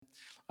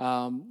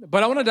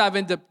But I want to dive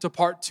into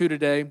part 2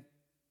 today.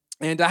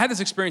 And I had this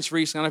experience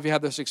recently. I don't know if you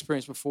had this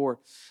experience before.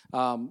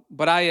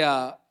 But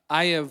I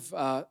have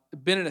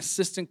been an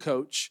assistant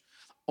coach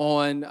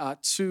on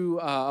 2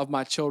 of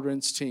my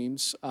children's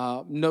teams.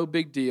 No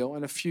big deal.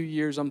 In a few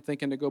years, I'm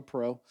thinking to go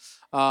pro.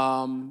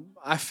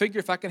 I figure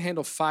if I can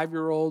handle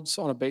 5-year-olds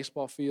on a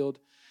baseball field,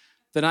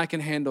 then I can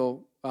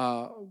handle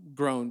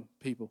grown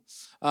people.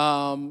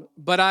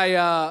 But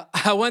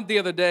I went the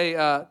other day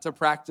to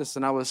practice,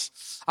 and I was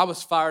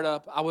fired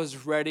up. I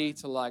was ready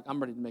to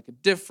I'm ready to make a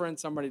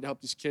difference. I'm ready to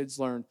help these kids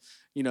learn,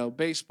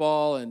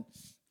 baseball.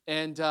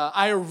 And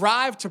I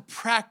arrived to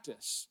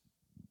practice.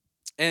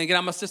 And again,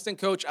 I'm assistant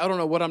coach. I don't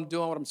know what I'm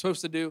doing, what I'm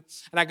supposed to do.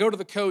 And I go to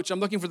the coach. I'm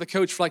looking for the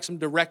coach for some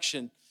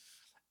direction.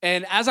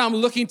 And as I'm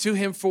looking to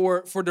him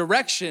for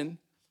direction,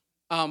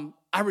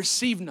 I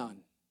receive none.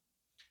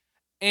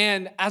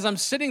 And as I'm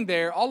sitting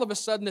there, all of a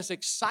sudden this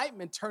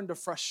excitement turned to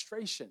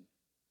frustration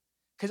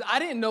because I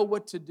didn't know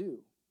what to do.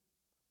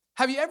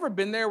 Have you ever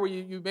been there where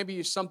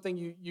maybe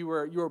something you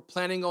were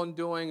planning on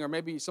doing, or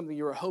maybe something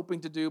you were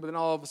hoping to do, but then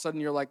all of a sudden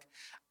you're like,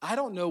 I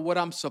don't know what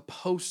I'm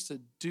supposed to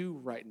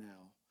do right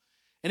now.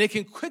 And it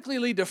can quickly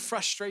lead to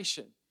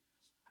frustration.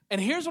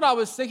 And here's what I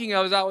was thinking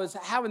as I was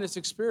having this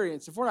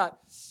experience. If we're not,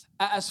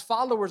 as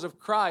followers of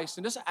Christ,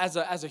 and just as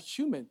a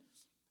human,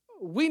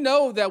 we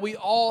know that we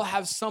all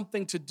have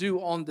something to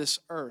do on this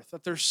earth,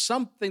 that there's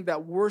something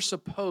that we're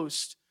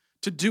supposed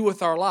to do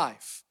with our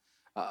life.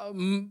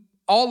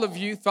 All of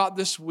you throughout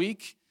this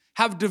week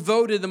have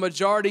devoted the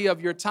majority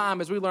of your time.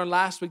 As we learned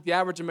last week, the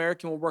average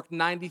American will work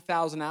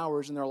 90,000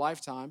 hours in their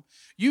lifetime.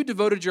 You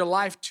devoted your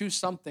life to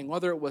something,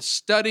 whether it was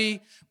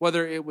study,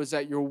 whether it was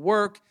at your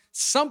work,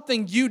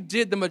 something you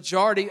did the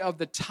majority of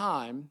the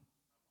time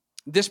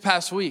this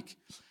past week.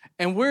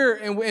 And we're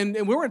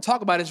going to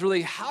talk about is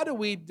really how do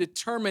we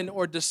determine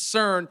or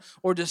discern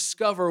or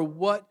discover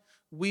what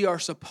we are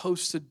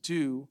supposed to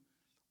do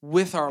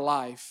with our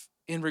life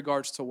in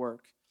regards to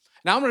work.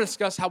 Now, I'm going to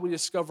discuss how we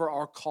discover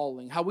our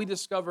calling, how we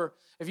discover,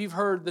 if you've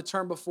heard the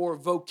term before,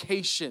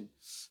 vocation. In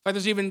fact,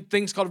 there's even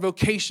things called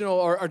vocational,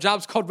 or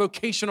jobs called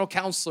vocational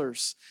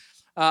counselors.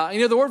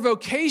 The word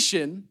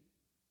vocation,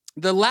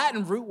 the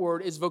Latin root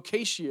word is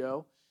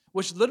vocatio,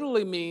 which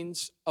literally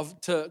means,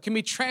 can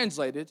be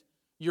translated,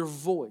 your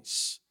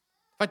voice.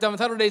 In fact, the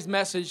title of today's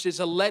message is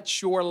to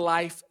let your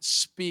life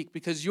speak,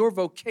 because your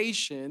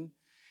vocation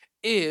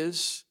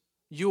is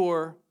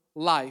your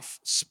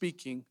life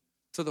speaking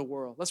to the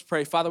world. Let's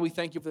pray. Father, we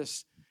thank you for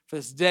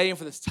this day and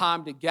for this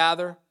time to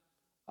gather,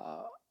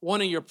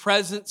 one in your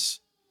presence,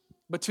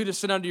 but two, to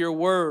sit under your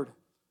word,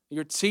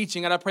 your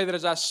teaching. And I pray that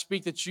as I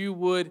speak, that you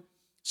would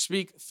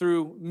speak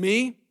through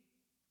me,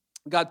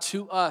 God,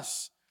 to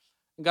us.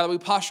 And God, that we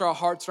posture our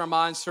hearts and our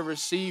minds to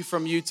receive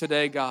from you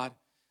today, God.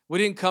 We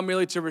didn't come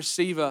merely to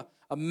receive a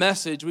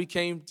message. We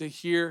came to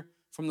hear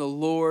from the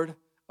Lord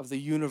of the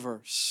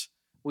universe.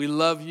 We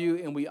love you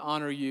and we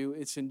honor you.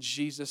 It's in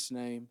Jesus'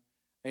 name,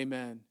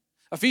 amen.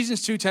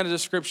 Ephesians 2:10 is a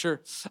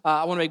scripture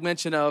I want to make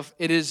mention of.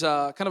 It is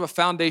kind of a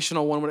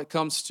foundational one when it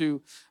comes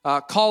to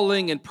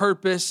calling and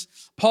purpose.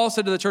 Paul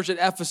said to the church at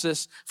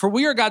Ephesus, "For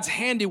we are God's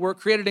handiwork,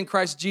 created in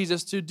Christ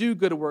Jesus to do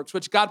good works,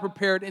 which God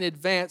prepared in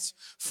advance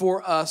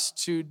for us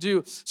to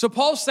do." So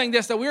Paul's saying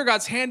this, that we are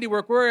God's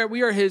handiwork.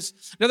 We are his,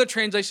 in other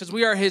translations,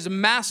 we are his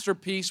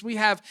masterpiece. We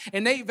have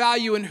innate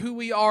value in who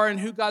we are and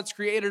who God's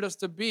created us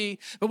to be,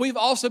 but we've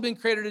also been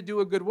created to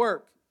do a good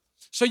work.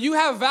 So you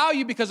have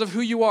value because of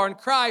who you are in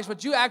Christ,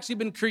 but you actually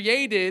been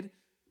created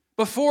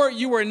before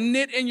you were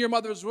knit in your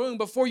mother's womb,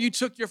 before you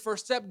took your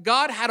first step.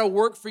 God had a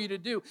work for you to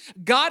do.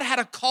 God had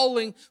a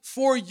calling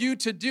for you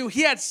to do.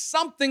 He had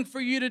something for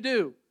you to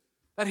do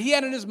that he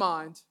had in his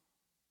mind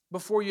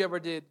before you ever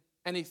did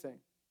anything.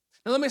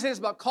 Now, let me say this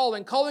about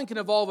calling. Calling can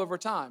evolve over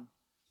time.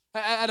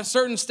 At a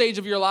certain stage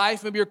of your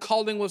life, maybe your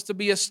calling was to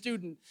be a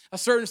student. A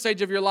certain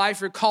stage of your life,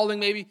 your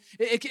calling maybe,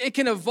 it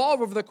can evolve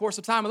over the course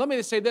of time. And let me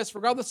just say this,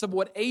 regardless of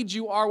what age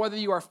you are, whether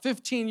you are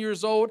 15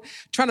 years old,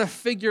 trying to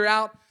figure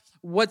out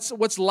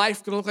what's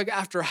life going to look like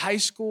after high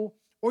school,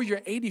 or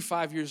you're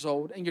 85 years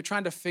old and you're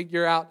trying to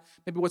figure out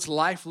maybe what's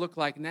life look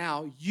like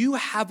now, you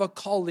have a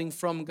calling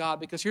from God.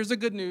 Because here's the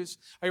good news.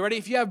 Are you ready?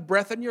 If you have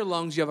breath in your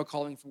lungs, you have a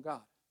calling from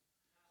God.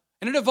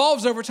 And it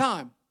evolves over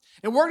time.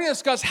 And we're going to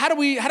discuss how do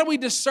we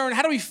discern,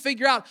 how do we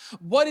figure out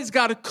what is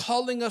God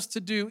calling us to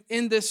do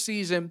in this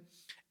season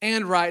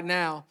and right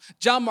now.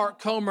 John Mark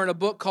Comer, in a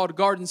book called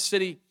Garden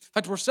City. In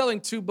fact, we're selling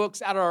 2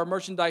 books out of our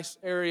merchandise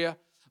area,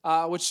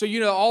 which, so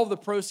you know, all of the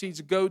proceeds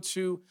go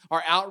to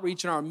our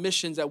outreach and our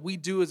missions that we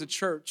do as a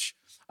church.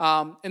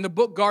 And the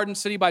book Garden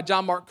City by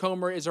John Mark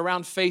Comer is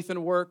around faith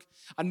and work.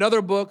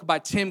 Another book by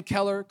Tim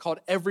Keller called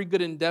Every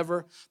Good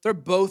Endeavor. They're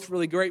both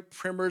really great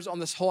primers on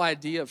this whole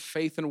idea of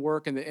faith and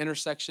work and the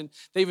intersection.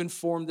 They've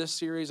informed this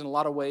series in a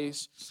lot of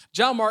ways.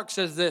 John Mark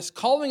says this: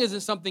 calling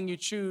isn't something you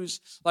choose,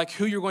 like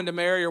who you're going to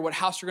marry or what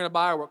house you're going to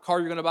buy or what car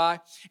you're going to buy.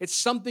 It's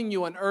something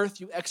you unearth,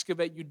 you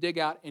excavate, you dig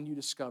out, and you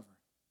discover.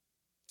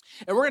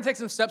 And we're going to take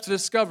some steps to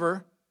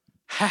discover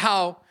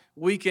how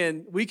we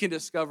can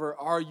discover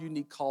our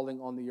unique calling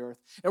on the earth.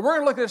 And we're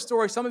going to look at a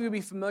story some of you will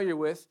be familiar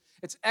with.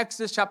 It's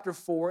Exodus chapter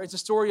 4. It's a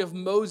story of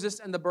Moses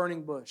and the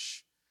burning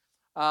bush.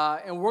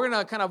 And we're going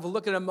to kind of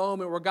look at a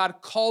moment where God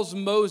calls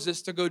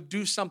Moses to go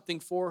do something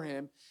for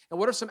him. And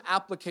what are some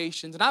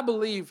applications? And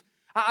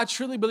I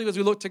truly believe as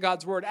we look to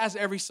God's word, as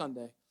every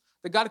Sunday,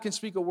 that God can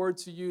speak a word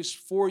to use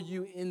for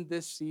you in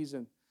this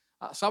season.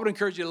 So I would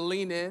encourage you to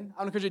lean in.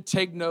 I would encourage you to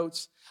take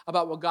notes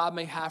about what God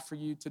may have for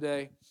you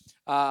today.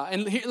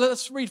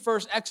 Let's read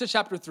first Exodus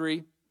chapter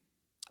 3,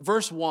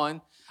 verse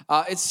 1.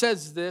 It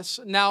says this,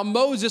 "Now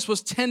Moses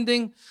was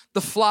tending the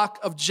flock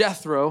of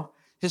Jethro,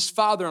 his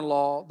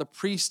father-in-law, the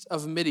priest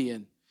of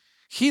Midian.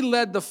 He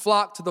led the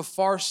flock to the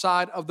far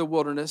side of the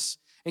wilderness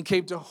and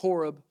came to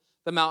Horeb,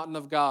 the mountain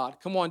of God."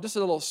 Come on, just a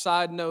little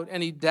side note.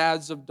 Any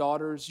dads of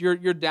daughters, you're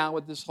down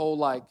with this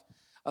whole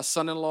a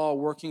son-in-law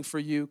working for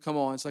you. Come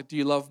on, it's like, do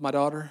you love my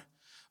daughter?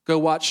 Go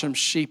watch some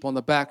sheep on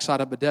the backside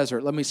of a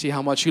desert. Let me see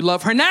how much you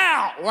love her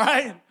now,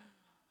 right?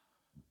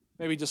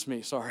 Maybe just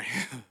me, sorry.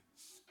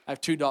 I have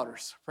 2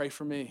 daughters. Pray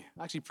for me.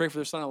 Actually, pray for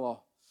their son-in-law.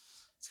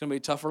 It's going to be a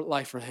tougher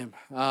life for him.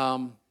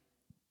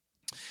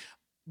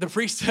 The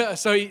priest,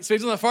 so he's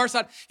on the far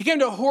side. He came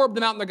to Horeb,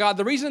 the mountain of God.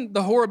 The reason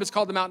the Horeb is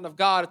called the mountain of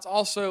God, it's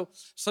also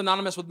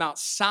synonymous with Mount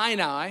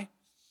Sinai.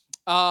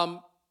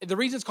 The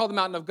reason it's called the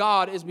mountain of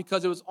God is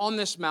because it was on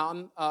this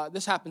mountain.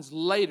 This happens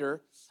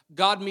later.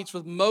 God meets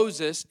with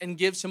Moses and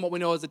gives him what we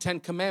know as the 10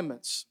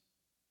 Commandments.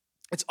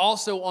 It's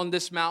also on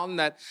this mountain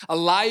that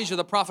Elijah,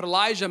 the prophet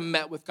Elijah,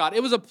 met with God.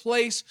 It was a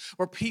place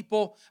where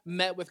people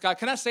met with God.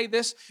 Can I say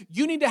this?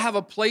 You need to have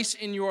a place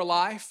in your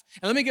life,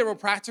 and let me get real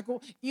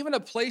practical, even a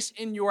place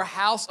in your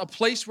house, a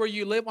place where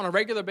you live on a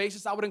regular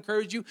basis, I would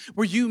encourage you,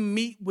 where you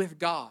meet with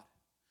God.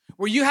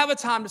 Where you have a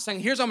time to say,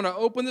 I'm going to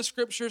open the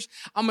scriptures.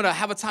 I'm going to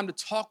have a time to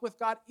talk with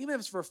God, even if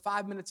it's for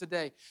 5 minutes a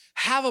day.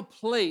 Have a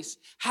place,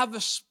 have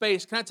a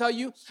space. Can I tell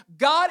you,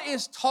 God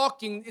is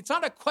talking. It's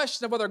not a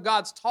question of whether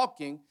God's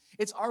talking.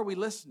 It's, are we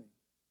listening?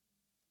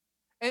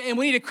 And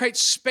we need to create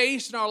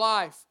space in our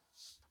life.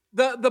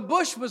 The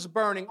bush was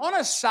burning. On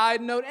a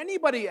side note,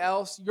 anybody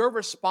else, your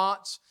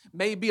response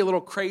may be a little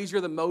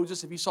crazier than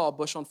Moses if you saw a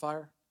bush on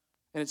fire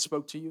and it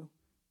spoke to you.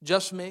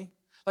 Just me?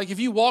 Like if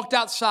you walked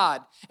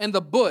outside and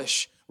the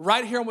bush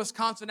right here on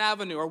Wisconsin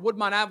Avenue or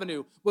Woodmont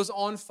Avenue was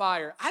on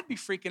fire, I'd be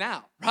freaking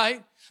out,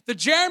 right? The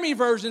Jeremy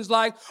version's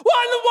like,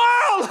 what in the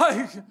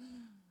world? Like,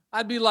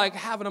 I'd be like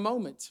having a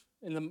moment.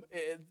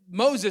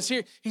 Moses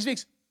here, he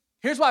speaks.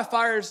 Here's why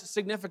fire is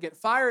significant.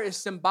 Fire is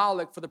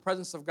symbolic for the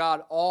presence of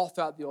God all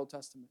throughout the Old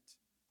Testament.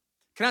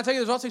 Can I tell you,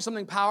 there's also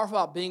something powerful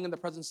about being in the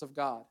presence of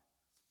God.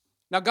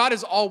 Now, God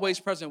is always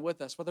present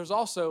with us, but there's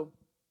also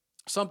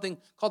something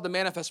called the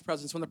manifest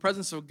presence, when the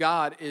presence of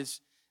God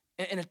is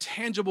in a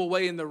tangible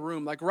way in the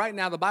room. Like right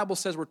now, the Bible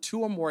says where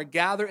 2 or more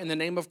gather in the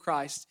name of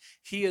Christ,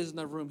 he is in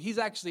the room. He's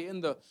actually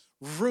in the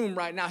room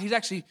right now.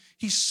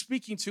 He's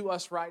speaking to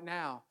us right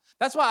now.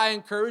 That's why I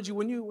encourage you,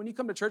 when you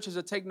come to churches,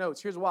 to take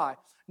notes. Here's why.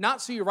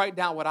 Not so you write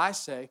down what I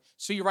say,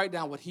 so you write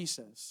down what he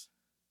says.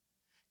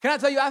 Can I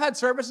tell you, I've had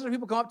services where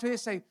people come up to me and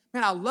say,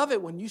 man, I love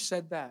it when you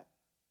said that.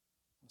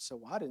 I said,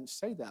 well, I didn't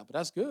say that, but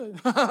that's good.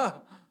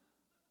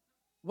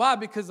 Why?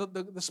 Because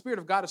the Spirit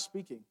of God is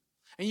speaking.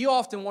 And you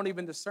often won't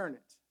even discern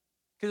it.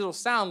 Because it'll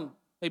sound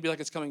maybe like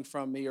it's coming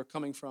from me or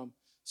coming from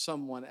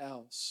someone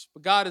else.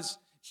 But God is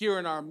here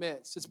in our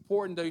midst. It's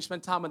important that you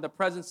spend time in the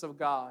presence of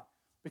God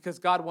because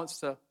God wants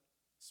to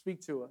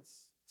speak to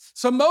us.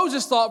 So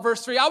Moses thought,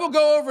 verse 3, I will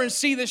go over and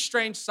see this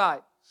strange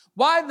sight,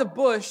 why the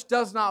bush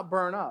does not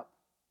burn up.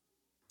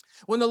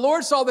 When the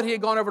Lord saw that he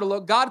had gone over to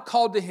look, God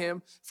called to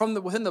him from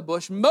within the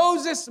bush,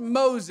 Moses,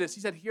 Moses. He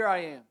said, here I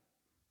am.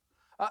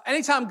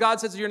 Anytime God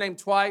says your name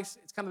twice,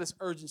 it's kind of this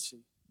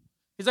urgency.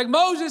 He's like,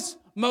 Moses,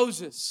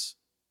 Moses.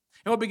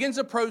 And what begins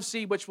to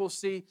proceed, which we'll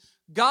see,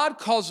 God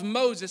calls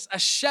Moses a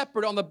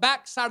shepherd on the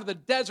backside of the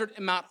desert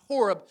in Mount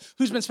Horeb,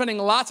 who's been spending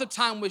lots of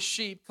time with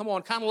sheep. Come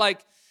on, kind of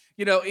like,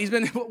 he's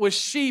been with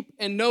sheep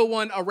and no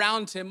one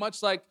around him,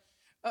 much like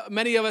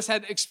many of us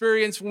had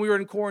experienced when we were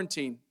in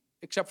quarantine,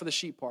 except for the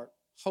sheep part,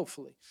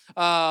 hopefully.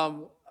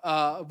 But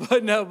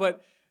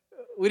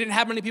we didn't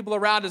have many people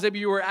around us. Maybe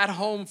you were at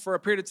home for a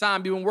period of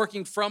time. You've been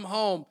working from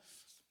home.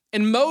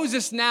 And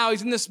Moses now,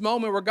 he's in this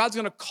moment where God's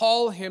going to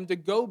call him to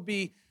go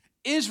be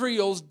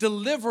Israel's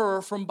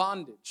deliverer from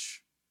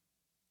bondage.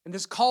 And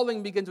this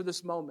calling begins with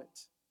this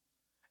moment.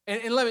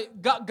 And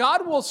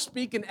God will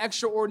speak in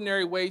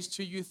extraordinary ways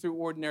to you through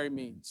ordinary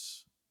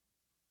means.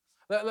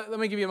 Let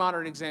me give you a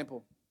modern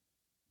example.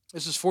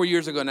 This is 4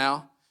 years ago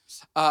now.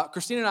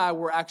 Christine and I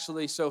were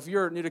actually, so if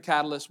you're new to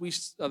Catalyst,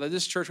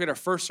 this church, we had our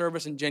first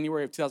service in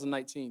January of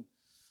 2019.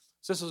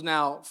 So this was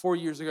now 4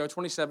 years ago,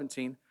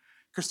 2017.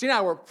 Christine and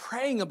I were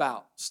praying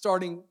about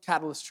starting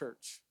Catalyst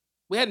Church.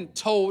 We hadn't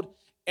told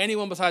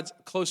anyone besides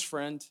a close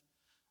friend.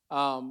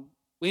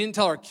 We didn't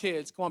tell our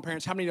kids. Come on,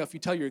 parents, how many know if you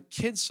tell your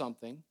kids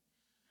something,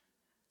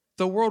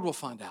 the world will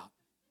find out,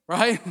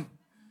 right?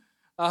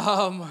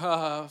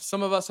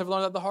 Some of us have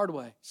learned that the hard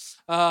way.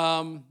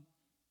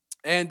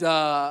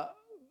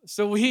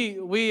 So we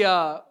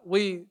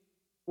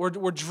were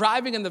we're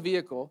driving in the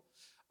vehicle,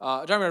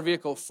 driving our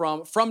vehicle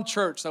from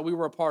church that we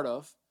were a part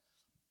of.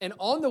 And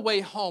on the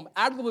way home,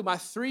 out of the blue, my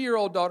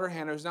 3-year-old daughter,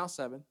 Hannah, who's now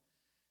 7,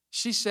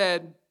 she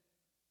said,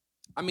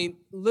 I mean,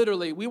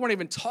 literally, we weren't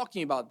even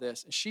talking about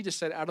this. And she just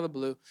said out of the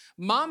blue,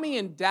 Mommy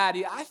and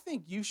Daddy, I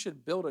think you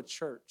should build a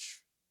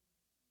church.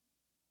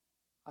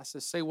 I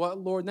said, say what,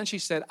 Lord? And then she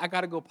said, I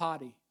got to go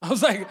potty. I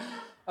was like,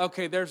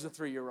 okay, there's the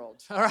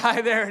 3-year-old. All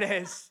right, there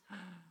it is.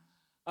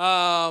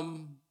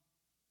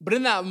 But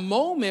in that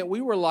moment,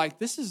 we were like,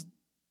 this is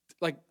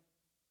like,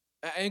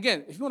 and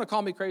again, if you want to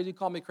call me crazy,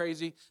 call me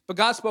crazy. But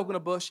God spoke in a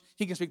bush,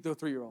 he can speak to a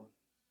 3-year-old.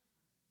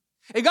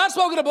 If God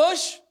spoke in a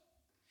bush,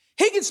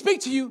 he can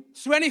speak to you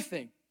through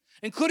anything,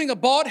 including a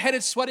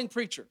bald-headed, sweating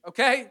preacher,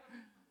 okay?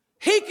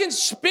 He can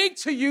speak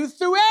to you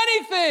through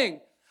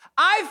anything.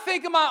 I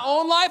think in my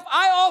own life,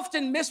 I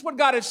often miss what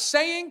God is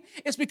saying.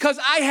 It's because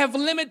I have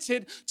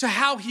limited to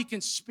how he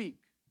can speak.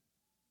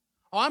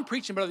 Oh, I'm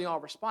preaching better than y'all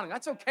responding.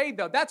 That's okay,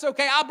 though. That's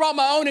okay. I brought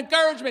my own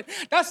encouragement.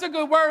 That's a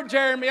good word,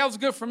 Jeremy. That was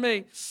good for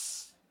me.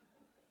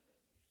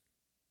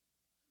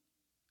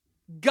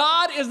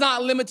 God is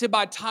not limited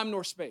by time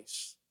nor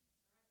space.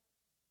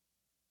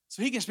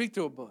 So he can speak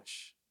through a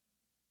bush.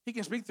 He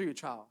can speak through your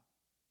child.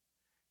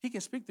 He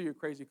can speak through your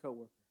crazy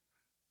coworker.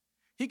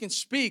 He can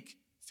speak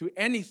through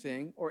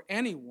anything or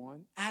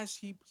anyone as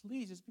he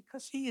pleases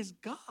because he is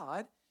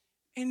God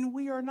and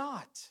we are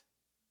not.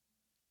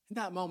 In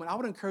that moment, I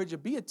would encourage you,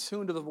 be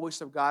attuned to the voice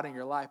of God in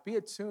your life. Be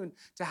attuned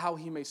to how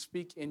he may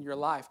speak in your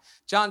life.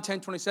 John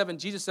 10:27,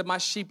 Jesus said, my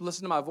sheep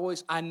listen to my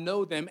voice. I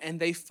know them and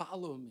they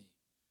follow me.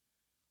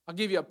 I'll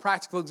give you a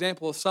practical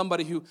example of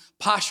somebody who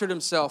postured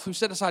himself, who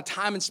set aside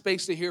time and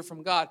space to hear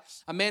from God.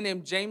 A man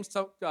named James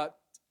Tuff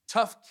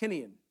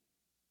Kinnian.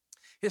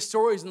 His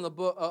story is in the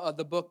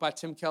book by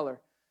Tim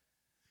Keller.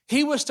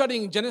 He was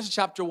studying Genesis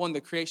chapter 1,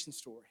 the creation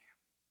story.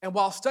 And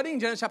while studying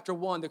Genesis chapter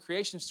 1, the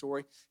creation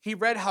story, he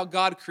read how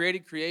God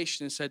created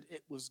creation and said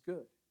it was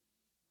good.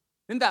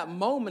 In that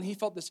moment, he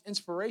felt this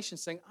inspiration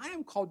saying, I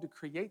am called to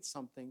create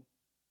something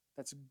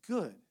that's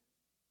good.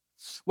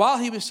 While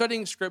he was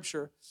studying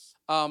scripture,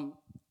 in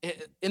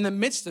the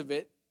midst of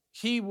it,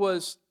 he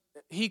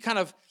kind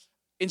of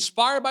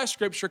inspired by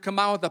scripture,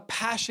 combined with the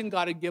passion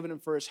God had given him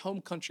for his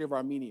home country of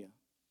Armenia.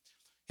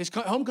 His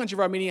home country of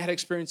Armenia had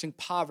experiencing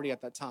poverty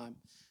at that time.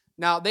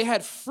 Now, they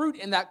had fruit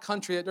in that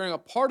country that during a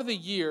part of the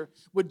year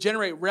would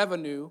generate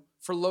revenue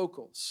for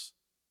locals.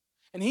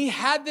 And he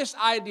had this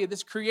idea,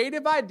 this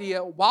creative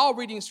idea, while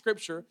reading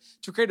scripture,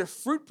 to create a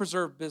fruit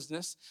preserve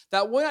business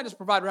that would not just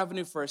provide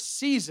revenue for a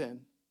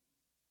season,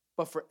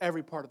 but for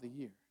every part of the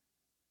year.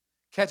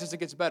 Catch as it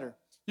gets better.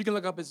 You can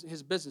look up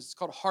his business. It's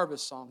called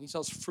Harvest Song. He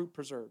sells fruit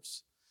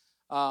preserves.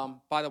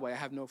 By the way, I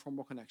have no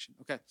formal connection.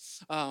 Okay.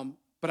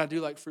 But I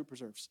do like fruit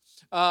preserves.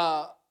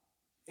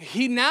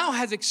 He now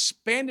has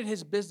expanded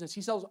his business.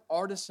 He sells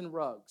artisan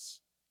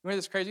rugs. You hear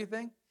this crazy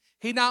thing?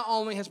 He not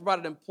only has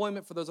provided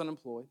employment for those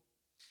unemployed,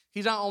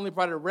 he's not only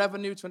provided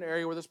revenue to an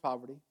area where there's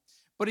poverty,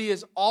 but he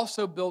has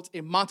also built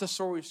a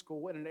Montessori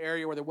school in an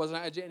area where there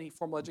wasn't any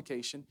formal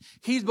education.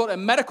 He's built a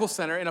medical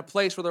center in a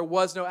place where there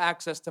was no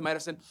access to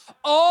medicine,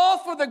 all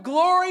for the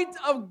glory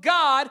of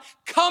God,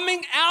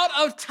 coming out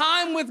of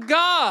time with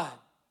God.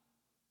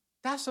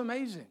 That's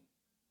amazing.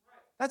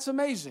 That's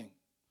amazing.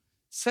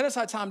 Set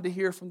aside time to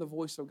hear from the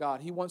voice of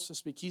God. He wants to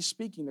speak. He's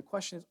speaking. The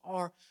question is,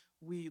 are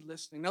we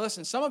listening? Now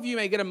listen, some of you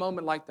may get a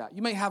moment like that.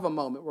 You may have a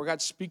moment where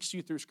God speaks to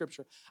you through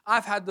scripture.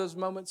 I've had those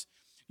moments.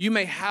 You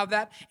may have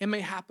that. It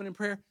may happen in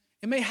prayer.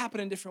 It may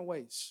happen in different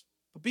ways.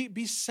 But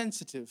be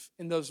sensitive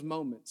in those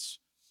moments.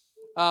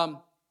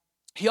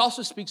 He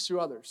also speaks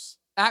through others.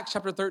 Acts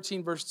chapter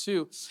 13, verse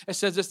 2, it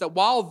says this, that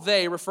while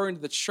they, referring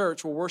to the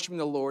church, were worshiping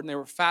the Lord and they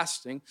were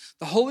fasting,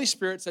 the Holy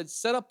Spirit said,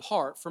 set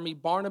apart for me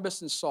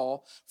Barnabas and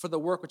Saul for the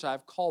work which I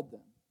have called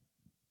them.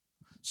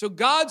 So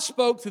God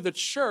spoke through the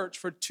church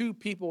for 2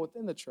 people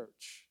within the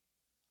church.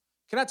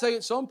 Can I tell you,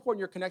 it's so important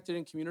you're connected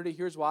in community.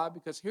 Here's why,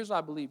 because here's what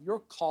I believe. Your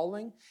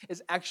calling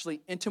is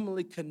actually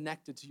intimately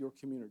connected to your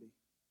community.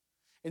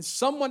 And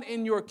someone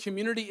in your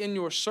community, in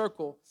your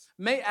circle,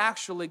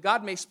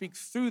 God may speak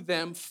through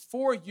them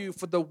for you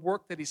for the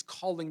work that he's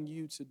calling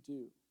you to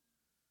do.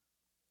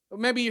 Or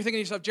maybe you're thinking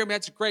to yourself, Jeremy,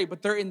 that's great,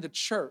 but they're in the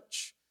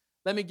church.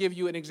 Let me give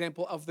you an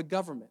example of the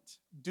government.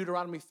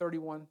 Deuteronomy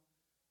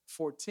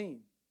 31:14.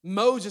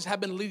 Moses had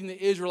been leading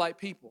the Israelite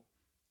people.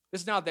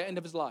 This is now at the end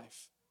of his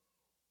life.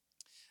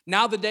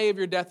 Now the day of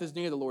your death is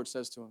near, the Lord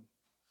says to him.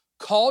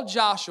 Call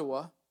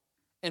Joshua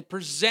and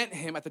present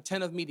him at the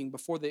tent of meeting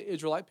before the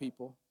Israelite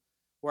people,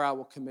 where I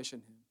will commission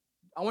him.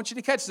 I want you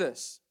to catch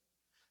this.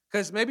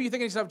 Because maybe you're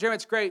thinking to yourself, Jeremy,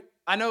 it's great.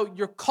 I know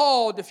you're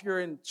called if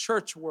you're in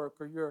church work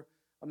or you're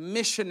a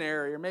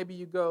missionary or maybe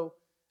you go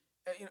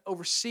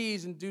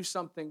overseas and do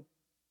something.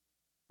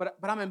 But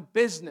I'm in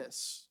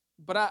business.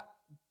 But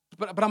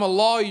I'm a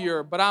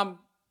lawyer. But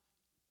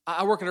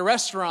I work in a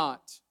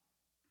restaurant.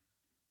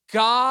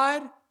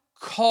 God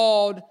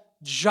called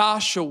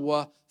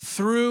Joshua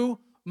through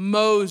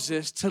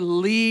Moses to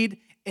lead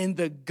in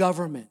the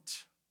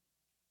government.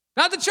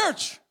 Not the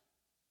church,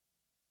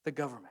 the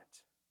government.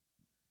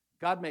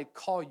 God may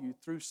call you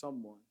through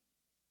someone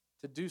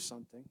to do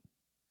something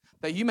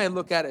that you may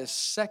look at as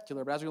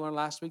secular, but as we learned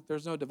last week,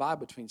 there's no divide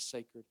between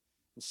sacred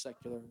and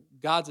secular.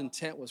 God's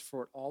intent was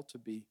for it all to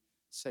be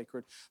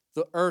sacred.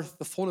 The earth,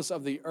 the fullness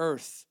of the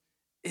earth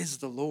is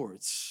the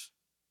Lord's.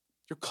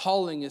 Your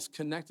calling is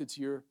connected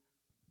to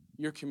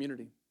your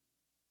community.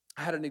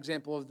 I had an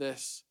example of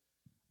this.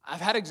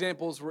 I've had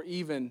examples where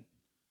even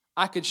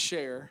I could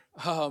share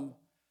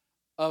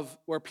of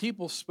where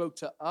people spoke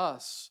to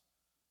us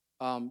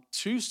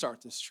to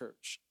start this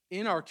church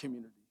in our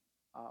community,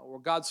 where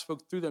God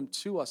spoke through them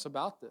to us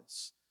about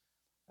this.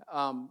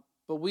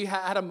 But we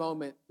had a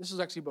moment. This was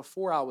actually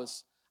before I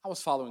was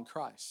following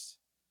Christ,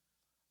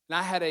 and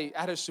I had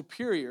a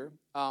superior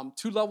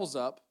 2 levels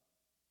up.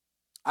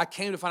 I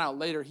came to find out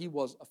later he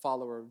was a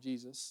follower of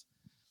Jesus.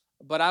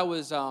 But I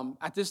was,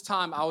 at this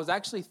time, I was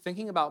actually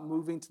thinking about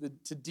moving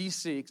to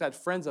D.C. because I had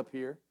friends up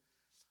here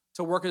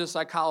to work as a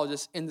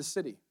psychologist in the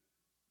city.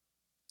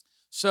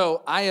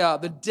 So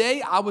the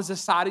day I was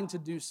deciding to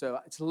do so,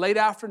 it's late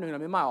afternoon,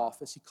 I'm in my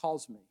office, he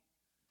calls me.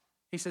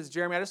 He says,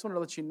 Jeremy, I just wanted to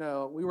let you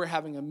know, we were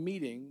having a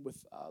meeting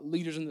with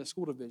leaders in the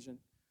school division,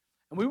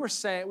 and we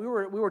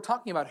were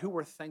talking about who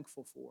we're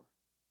thankful for.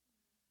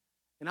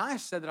 And I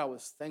said that I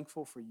was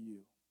thankful for you,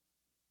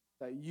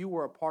 that you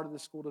were a part of the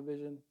school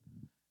division,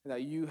 and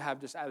that you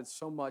have just added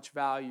so much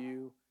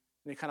value,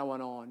 and it kind of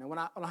went on. And when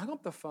I hung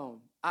up the phone,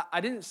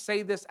 I didn't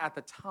say this at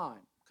the time,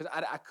 because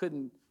I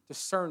couldn't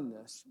discern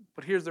this,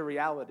 but here's the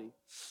reality,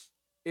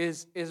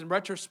 is in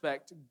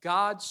retrospect,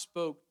 God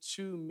spoke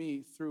to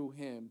me through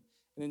him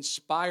and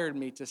inspired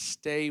me to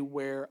stay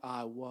where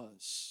I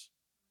was.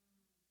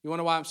 You want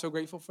to know why I'm so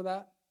grateful for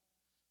that?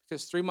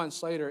 Because 3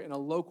 months later, in a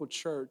local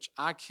church,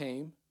 I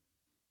came,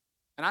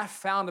 and I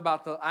found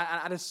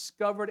I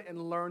discovered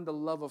and learned the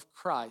love of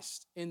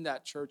Christ in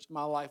that church.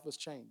 My life was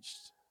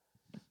changed.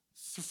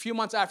 A few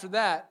months after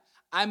that,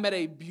 I met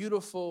a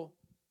beautiful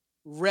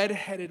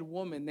red-headed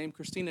woman named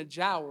Christina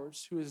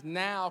Jowers, who is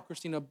now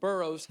Christina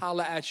Burrows.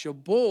 Holla at your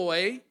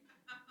boy.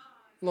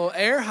 Little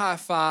air high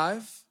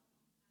five.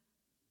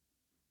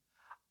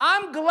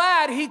 I'm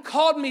glad he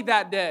called me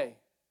that day.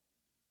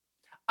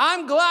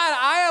 I'm glad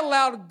I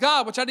allowed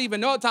God, which I didn't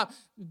even know at the time,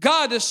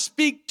 God to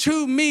speak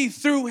to me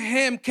through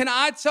him. Can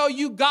I tell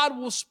you, God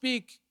will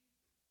speak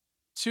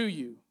to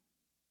you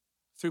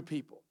through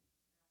people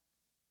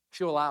if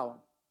you allow him.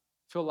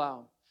 If you allow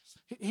him.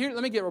 Here,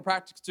 let me get real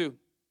practical too.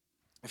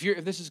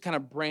 If this is kind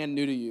of brand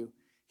new to you,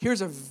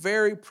 here's a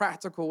very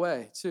practical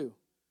way too.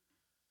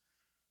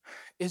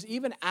 Is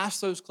even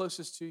ask those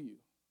closest to you.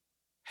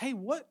 Hey,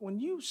 what do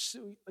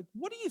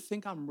you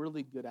think I'm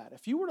really good at?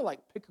 If you were to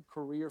pick a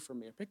career for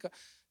me,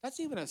 that's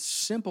even a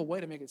simple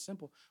way to make it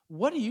simple.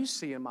 What do you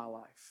see in my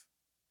life?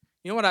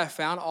 You know what I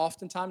found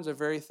oftentimes the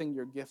very thing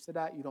you're gifted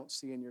at, you don't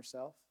see in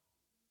yourself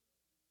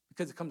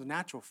because it comes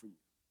natural for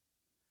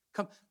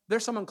you.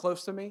 There's someone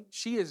close to me.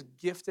 She is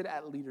gifted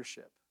at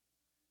leadership.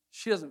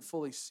 She doesn't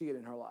fully see it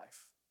in her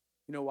life.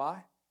 You know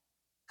why?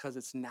 Because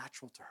it's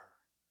natural to her.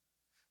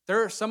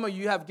 There are some of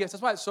you have gifts.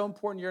 That's why it's so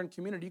important you're in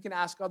community. You can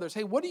ask others,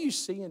 hey, what do you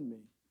see in me?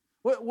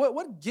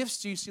 What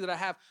gifts do you see that I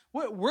have?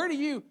 Where do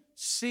you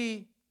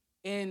see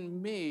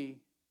in me?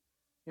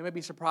 You may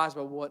be surprised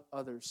by what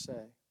others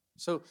say.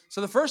 So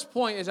the first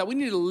point is that we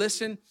need to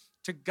listen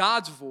to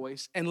God's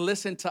voice and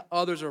listen to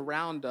others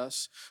around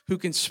us who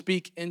can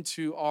speak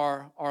into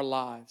our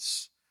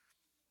lives.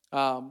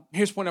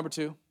 Here's point number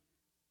 2.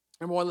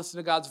 Number 1, listen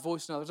to God's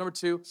voice in others. Number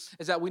 2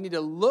 is that we need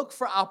to look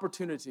for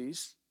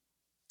opportunities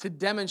to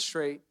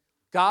demonstrate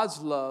God's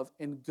love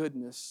and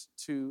goodness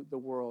to the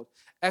world.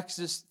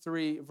 Exodus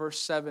 3, verse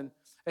 7,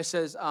 it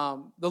says,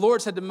 the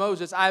Lord said to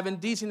Moses, I have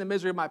indeed seen the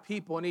misery of my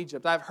people in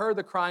Egypt. I have heard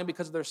the crying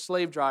because of their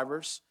slave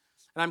drivers,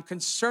 and I'm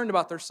concerned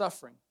about their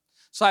suffering.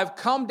 So I have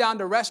come down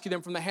to rescue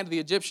them from the hand of the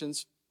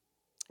Egyptians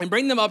and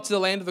bring them up to the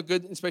land of the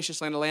good and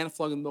spacious land, a land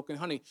flowing with milk and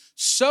honey.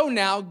 So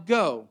now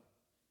go.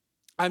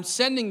 I'm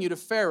sending you to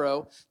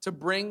Pharaoh to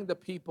bring the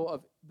people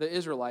of the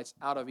Israelites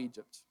out of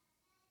Egypt.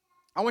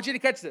 I want you to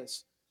catch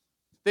this.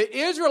 The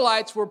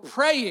Israelites were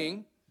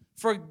praying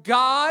for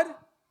God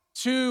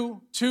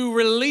to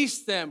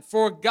release them,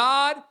 for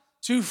God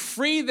to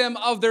free them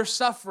of their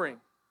suffering.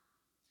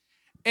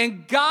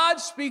 And God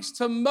speaks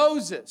to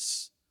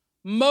Moses,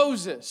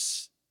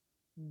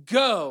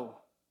 go,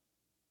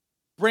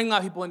 bring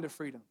my people into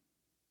freedom.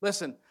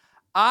 Listen,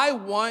 I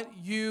want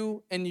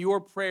you and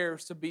your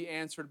prayers to be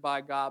answered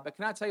by God, but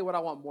can I tell you what I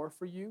want more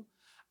for you?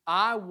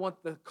 I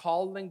want the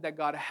calling that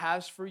God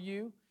has for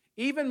you.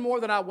 Even more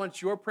than I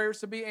want your prayers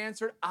to be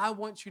answered, I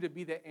want you to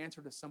be the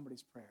answer to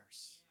somebody's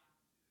prayers.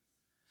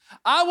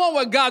 I want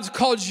what God's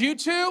called you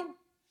to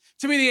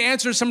be the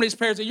answer to somebody's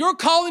prayers. If you're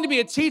calling to be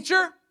a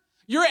teacher,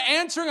 you're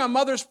answering a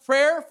mother's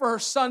prayer for her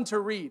son to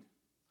read.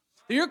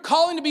 If you're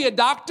calling to be a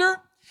doctor,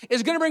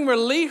 it's going to bring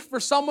relief for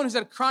someone who's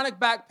had chronic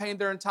back pain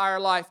their entire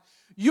life.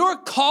 Your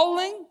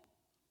calling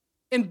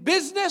in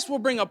business will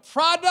bring a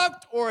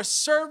product or a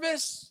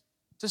service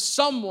to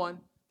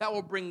someone that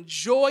will bring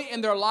joy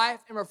in their life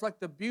and reflect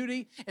the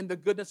beauty and the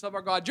goodness of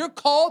our God. Your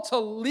call to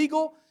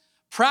legal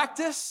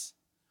practice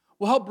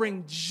will help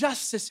bring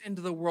justice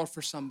into the world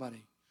for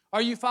somebody.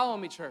 Are you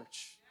following me,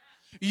 church?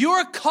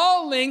 Your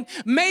calling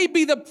may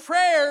be the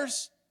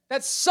prayers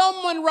that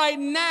someone right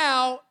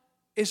now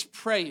is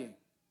praying.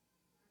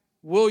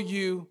 Will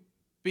you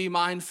be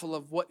mindful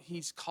of what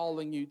he's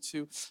calling you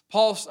to?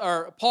 Paul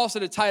said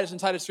to Titus in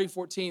Titus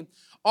 3:14,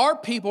 our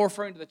people,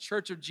 referring to the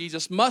church of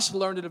Jesus, must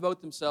learn to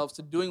devote themselves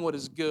to doing what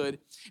is good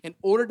in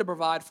order to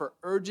provide for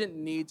urgent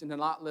needs and to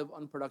not live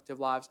unproductive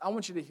lives. I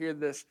want you to hear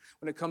this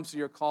when it comes to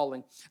your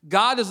calling.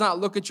 God does not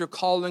look at your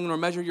calling or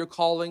measure your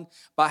calling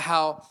by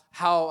how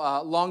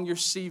long your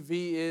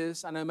CV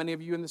is. I know many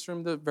of you in this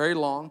room, they're very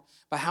long.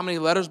 By how many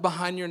letters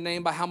behind your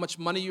name, by how much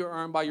money you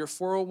earn, by your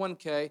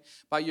 401k,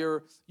 by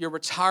your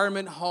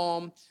retirement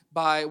home,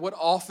 by what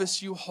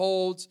office you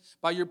hold,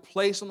 by your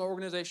place on the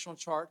organizational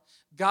chart.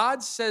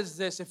 God says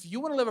this, if you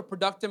want to live a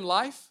productive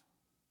life,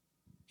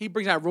 he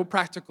brings out real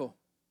practical.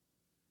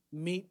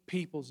 Meet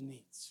people's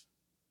needs.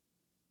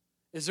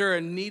 Is there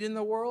a need in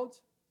the world?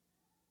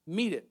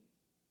 Meet it.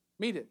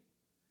 Meet it.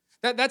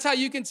 That's how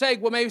you can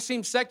take what may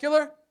seem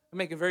secular and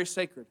make it very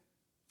sacred.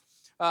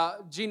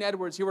 Gene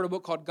Edwards, he wrote a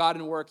book called God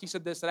and Work. He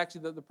said this, that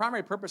actually the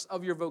primary purpose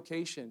of your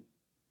vocation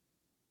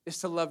is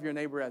to love your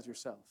neighbor as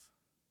yourself.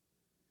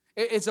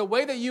 It's a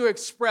way that you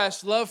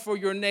express love for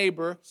your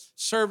neighbor,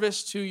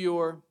 service to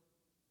your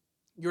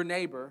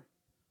neighbor,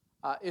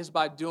 is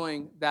by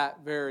doing that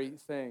very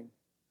thing.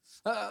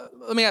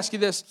 Let me ask you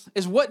this,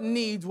 is what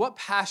needs, what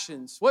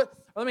passions, what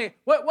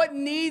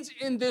needs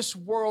in this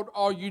world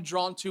are you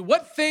drawn to?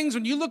 What things,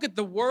 when you look at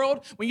the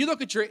world, when you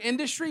look at your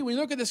industry, when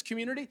you look at this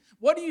community,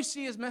 what do you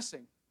see as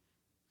missing?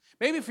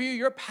 Maybe for you,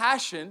 your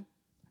passion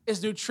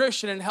is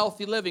nutrition and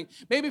healthy living.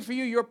 Maybe for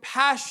you, your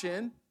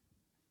passion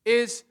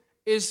is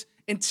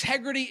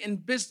integrity in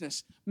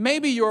business.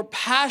 Maybe your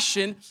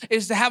passion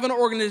is to have an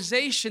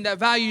organization that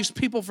values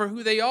people for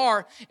who they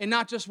are and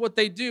not just what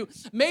they do.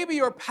 Maybe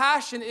your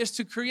passion is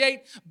to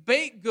create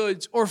baked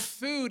goods or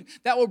food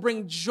that will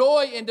bring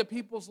joy into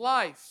people's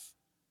life.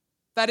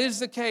 If that is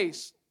the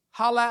case,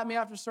 holla at me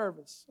after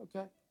service,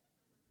 okay?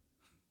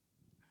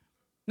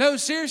 No,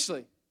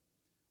 seriously.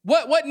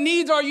 What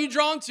needs are you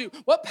drawn to?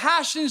 What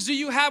passions do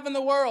you have in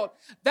the world?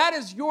 That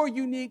is your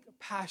unique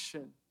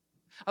passion.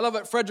 I love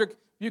what Frederick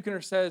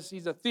Buechner says.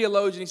 He's a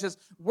theologian. He says,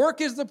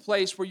 work is the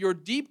place where your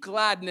deep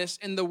gladness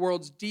and the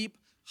world's deep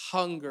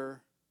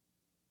hunger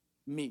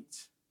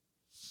meet.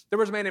 There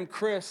was a man named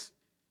Chris.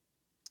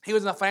 He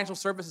was in the financial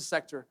services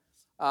sector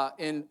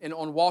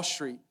on Wall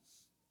Street.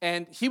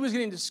 And he was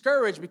getting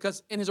discouraged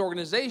because in his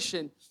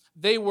organization,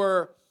 they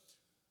were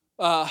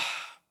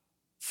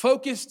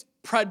focused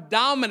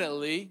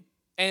predominantly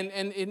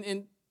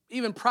and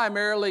even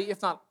primarily,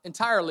 if not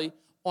entirely,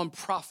 on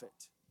profit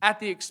at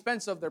the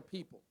expense of their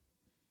people.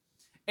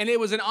 And it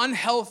was an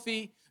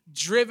unhealthy,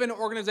 driven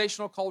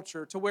organizational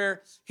culture to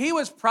where he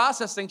was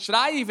processing, should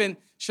I even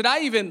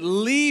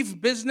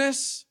leave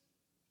business?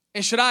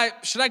 And should I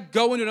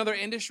go into another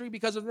industry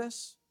because of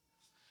this?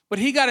 But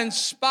he got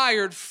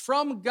inspired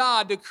from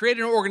God to create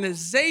an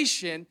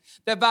organization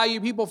that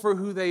valued people for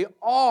who they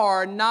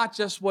are, not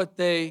just what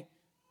they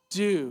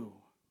do.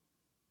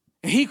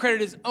 And he created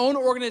his own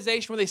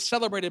organization where they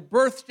celebrated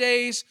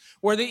birthdays,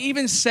 where they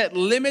even set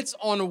limits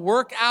on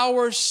work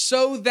hours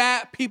so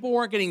that people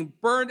weren't getting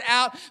burned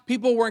out,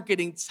 people weren't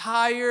getting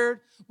tired.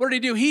 What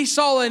did he do? He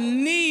saw a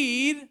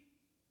need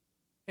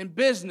in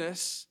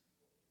business,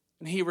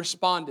 and he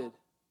responded to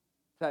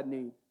that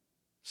need.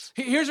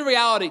 Here's the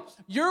reality.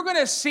 You're going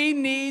to see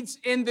needs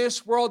in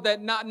this world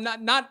that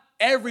not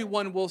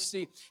everyone will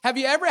see. Have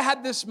you ever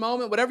had this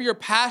moment, whatever you're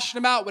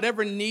passionate about,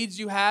 whatever needs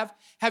you have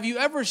you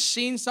ever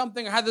seen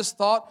something or had this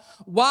thought,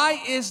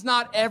 why is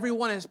not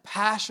everyone as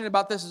passionate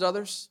about this as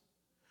others?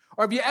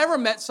 Or have you ever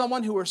met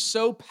someone who was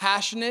so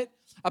passionate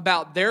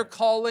about their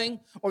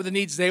calling or the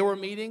needs they were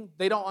meeting,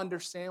 they don't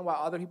understand why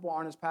other people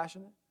aren't as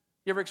passionate?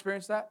 You ever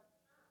experienced that?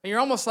 And you're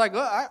almost like,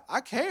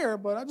 I care,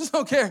 but I just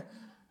don't care.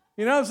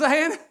 You know what I'm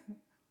saying?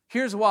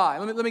 Here's why.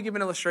 Let me give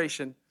an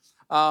illustration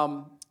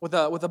with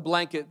a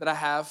blanket that I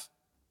have,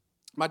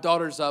 my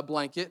daughter's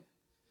blanket,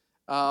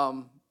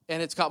 and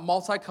it's got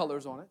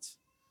multicolors on it.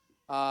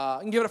 I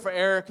can give it up for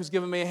Eric, who's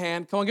giving me a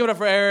hand. Come on, give it up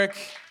for Eric.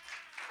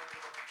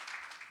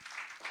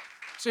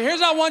 So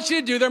here's what I want you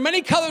to do. There are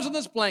many colors on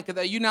this blanket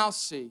that you now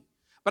see,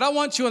 but I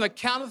want you on the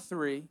count of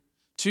 3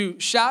 to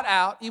shout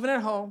out, even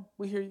at home,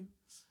 we hear you,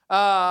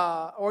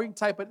 or you can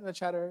type it in the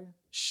chat area.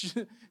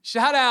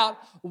 Shout out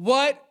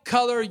what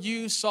color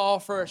you saw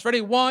first.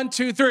 Ready? 1,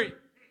 2, 3.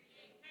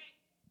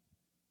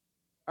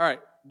 All right,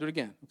 do it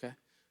again, okay?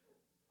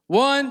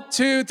 1,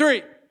 2,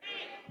 3.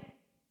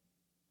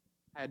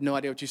 I had no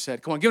idea what you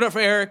said. Come on, give it up for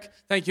Eric.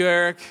 Thank you,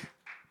 Eric.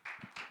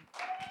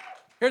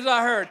 Here's what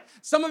I heard.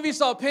 Some of you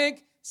saw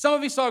pink, some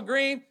of you saw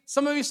green,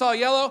 some of you saw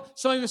yellow,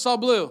 some of you saw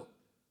blue.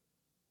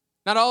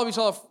 Not all of you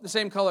saw the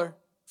same color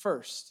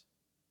first.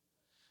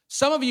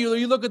 Some of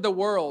you look at the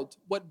world,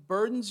 what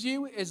burdens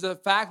you is the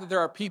fact that there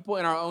are people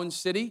in our own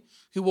city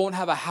who won't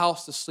have a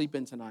house to sleep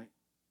in tonight.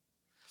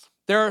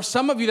 There are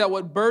some of you that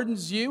what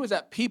burdens you is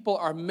that people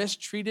are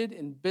mistreated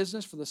in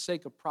business for the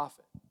sake of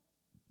profit.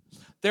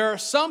 There are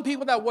some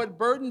people that what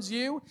burdens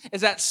you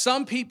is that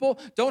some people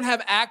don't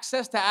have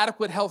access to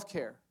adequate health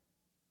care.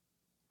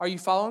 Are you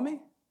following me?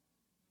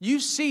 You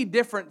see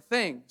different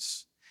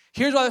things.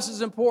 Here's why this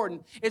is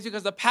important. It's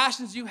because the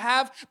passions you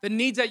have, the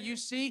needs that you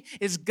see,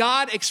 is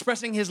God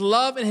expressing his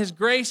love and his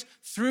grace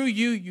through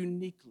you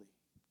uniquely.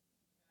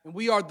 And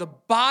we are the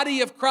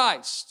body of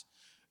Christ.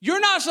 You're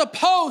not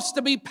supposed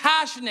to be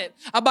passionate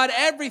about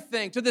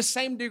everything to the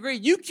same degree.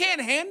 You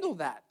can't handle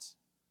that.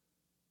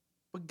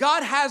 But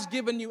God has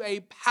given you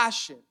a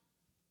passion.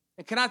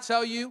 And can I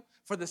tell you,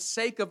 for the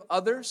sake of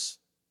others,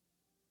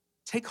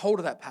 take hold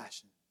of that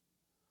passion.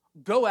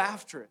 Go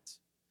after it.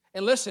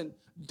 And listen,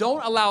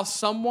 don't allow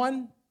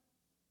someone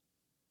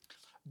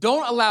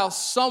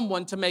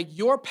to make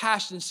your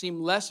passion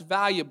seem less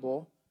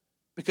valuable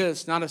because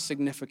it's not as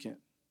significant.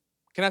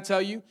 Can I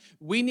tell you,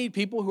 we need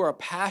people who are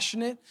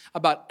passionate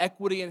about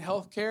equity in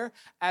healthcare,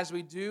 as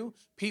we do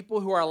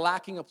people who are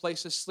lacking a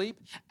place to sleep,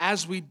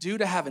 as we do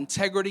to have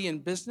integrity in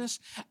business,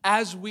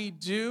 as we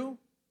do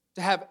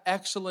to have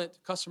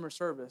excellent customer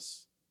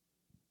service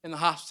in the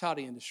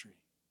hospitality industry.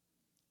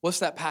 What's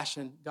that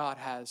passion God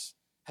has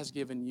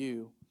given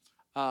you?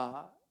 And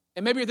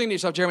maybe you're thinking to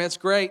yourself, Jeremy, that's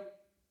great.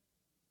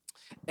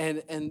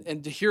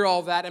 And to hear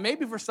all that, and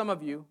maybe for some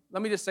of you,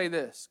 let me just say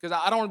this, because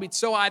I don't want to be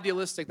so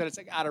idealistic that it's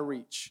like out of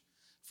reach.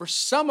 For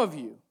some of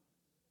you,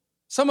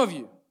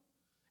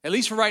 at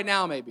least for right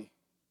now maybe,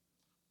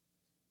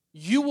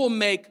 you will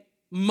make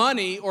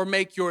money or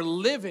make your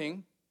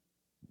living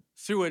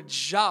through a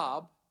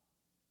job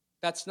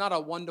that's not a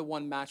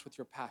one-to-one match with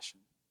your passion.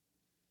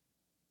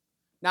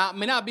 Now, it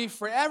may not be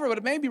forever, but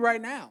it may be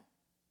right now.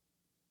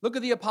 Look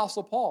at the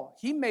Apostle Paul.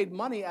 He made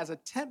money as a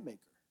tent maker,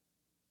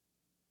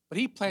 but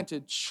he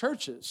planted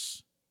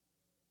churches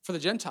for the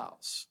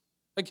Gentiles.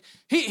 Like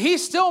he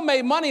still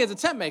made money as a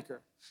tent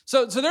maker.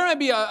 So there may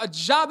be a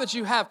job that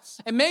you have,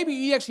 and maybe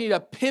you actually need to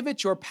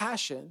pivot your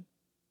passion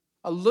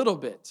a little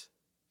bit.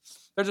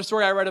 There's a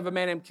story I read of a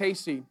man named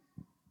Casey.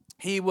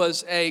 He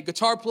was a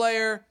guitar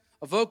player,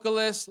 a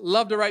vocalist,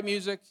 loved to write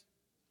music.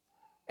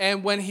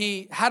 And when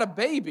he had a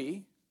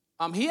baby,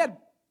 he had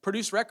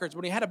produced records.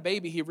 When he had a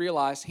baby, he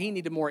realized he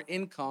needed more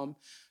income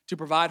to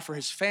provide for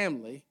his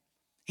family.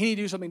 He needed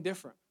to do something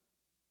different.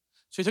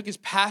 So he took his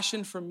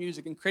passion for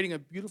music and creating a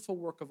beautiful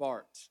work of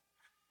art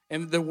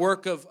and the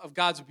work of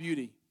God's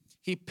beauty.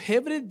 He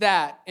pivoted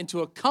that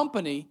into a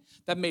company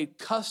that made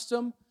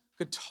custom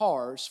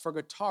guitars for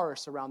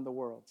guitarists around the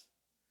world.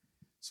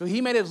 So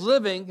he made his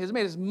living, he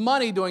made his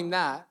money doing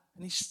that,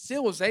 and he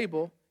still was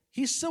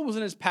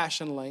in his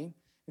passion lane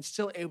and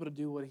still able to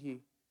do what he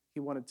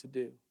wanted to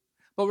do.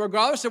 But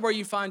regardless of where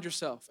you find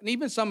yourself, and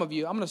even some of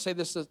you, I'm going to say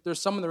this,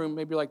 there's some in the room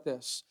maybe like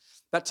this,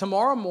 that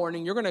tomorrow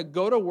morning you're going to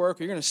go to work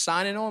or you're going to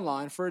sign in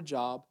online for a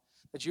job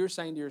that you're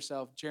saying to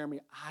yourself, Jeremy,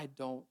 I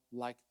don't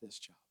like this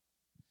job.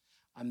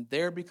 I'm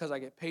there because I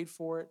get paid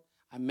for it.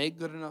 I make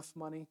good enough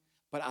money,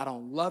 but I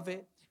don't love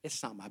it.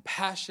 It's not my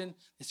passion.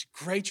 It's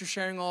great you're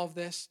sharing all of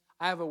this.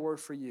 I have a word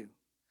for you.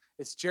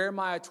 It's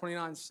Jeremiah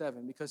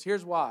 29:7, because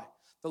here's why.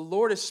 The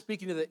Lord is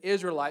speaking to the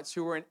Israelites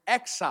who were in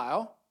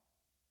exile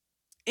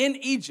in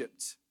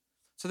Egypt.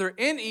 So they're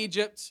in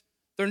Egypt.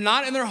 They're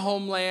not in their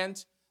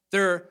homeland.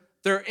 They're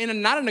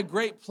not in a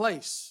great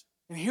place.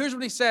 And here's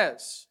what he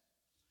says.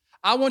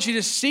 I want you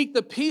to seek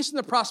the peace and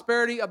the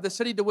prosperity of the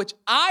city to which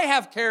I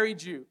have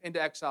carried you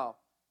into exile.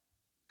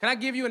 Can I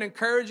give you an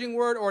encouraging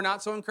word or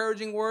not so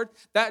encouraging word?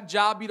 That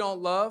job you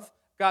don't love,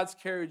 God's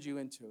carried you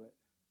into it.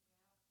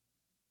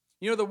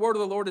 You know, the word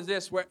of the Lord is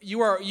this, where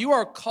you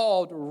are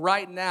called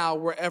right now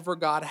wherever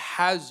God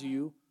has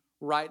you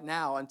right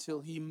now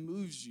until he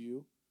moves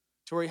you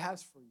to where he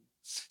has for you.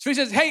 So he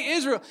says, hey,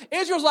 Israel.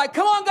 Israel's like,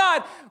 come on,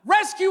 God,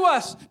 rescue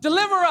us,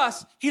 deliver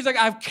us. He's like,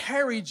 I've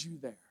carried you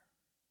there.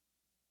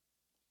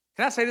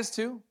 Can I say this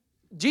too?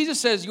 Jesus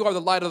says you are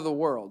the light of the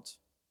world.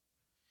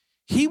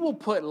 He will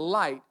put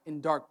light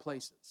in dark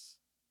places.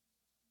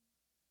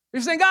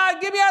 You're saying, God,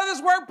 get me out of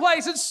this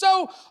workplace. It's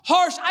so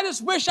harsh. I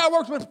just wish I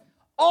worked with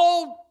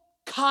all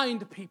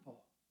kind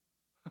people.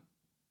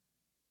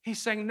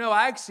 He's saying, no,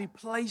 I actually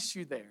place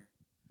you there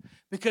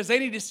because they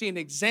need to see an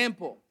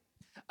example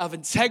of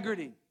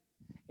integrity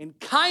and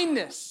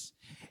kindness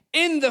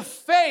in the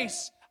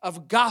face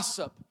of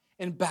gossip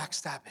and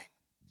backstabbing.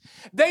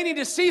 They need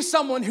to see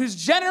someone who's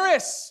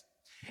generous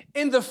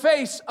in the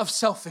face of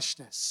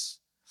selfishness.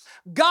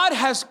 God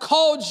has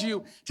called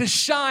you to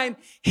shine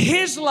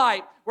his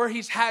light where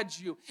he's had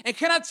you. And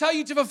can I tell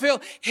you, to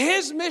fulfill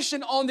his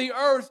mission on the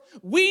earth,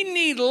 we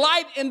need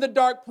light in the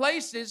dark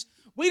places.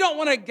 We don't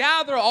want to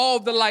gather all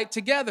of the light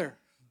together.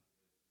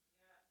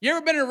 You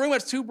ever been in a room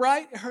that's too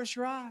bright? It hurts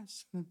your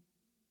eyes.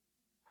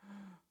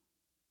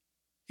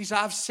 He said,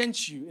 I've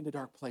sent you into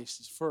dark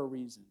places for a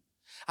reason.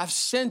 I've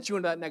sent you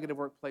into that negative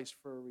workplace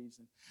for a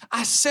reason.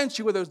 I sent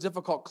you with those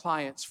difficult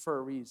clients for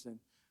a reason.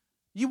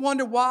 You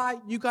wonder why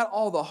you got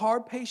all the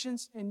hard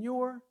patients in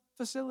your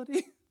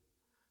facility?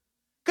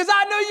 Because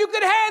I knew you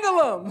could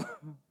handle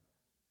them.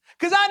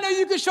 Because I knew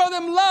you could show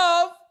them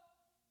love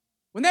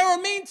when they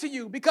were mean to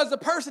you, because the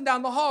person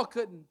down the hall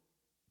couldn't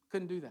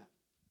do that.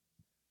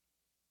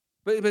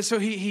 But so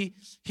he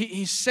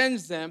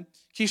sends them.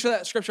 Can you show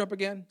that scripture up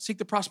again? Seek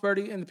the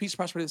prosperity and the peace and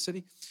prosperity of the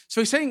city.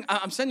 So he's saying,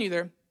 I'm sending you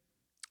there.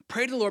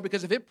 Pray to the Lord,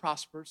 because if it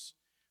prospers,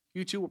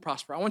 you too will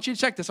prosper. I want you to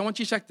check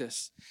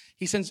this.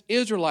 He sends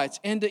Israelites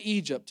into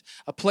Egypt,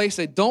 a place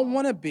they don't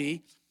want to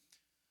be.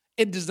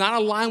 It does not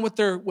align with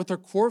their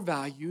core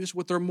values,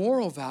 with their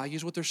moral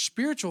values, with their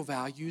spiritual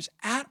values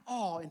at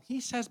all. And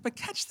he says, but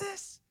catch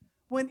this.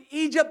 When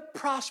Egypt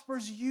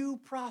prospers, you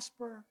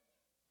prosper.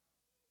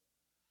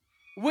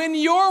 When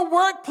your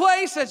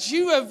workplace that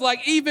you have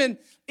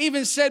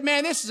even said,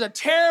 man, this is a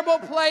terrible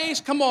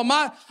place. Come on,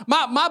 my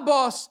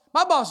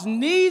boss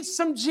needs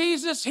some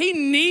Jesus. He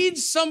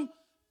needs some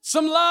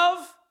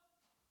love.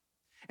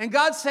 And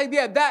God said,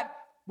 yeah,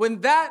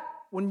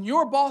 when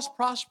your boss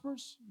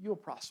prospers, you'll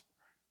prosper.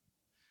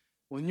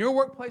 When your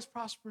workplace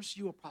prospers,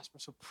 you will prosper.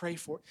 So pray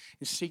for it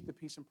and seek the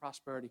peace and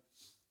prosperity.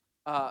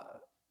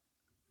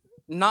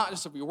 Not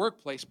just of your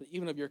workplace, but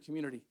even of your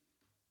community.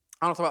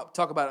 I want to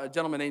talk about a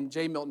gentleman named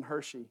J. Milton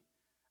Hershey.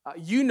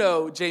 You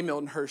know J.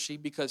 Milton Hershey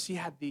because he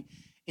had the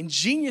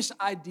ingenious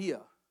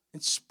idea,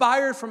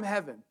 inspired from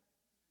heaven,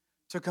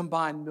 to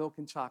combine milk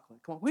and chocolate.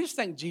 Come on, we just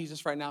thank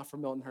Jesus right now for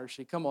Milton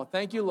Hershey. Come on,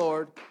 thank you,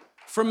 Lord,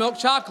 for milk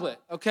chocolate,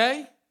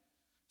 okay?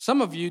 Some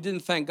of you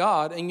didn't thank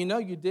God, and you know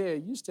you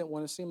did. You just didn't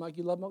want to seem like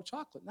you love milk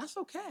chocolate. And that's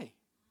okay.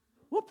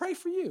 We'll pray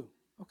for you,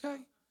 okay?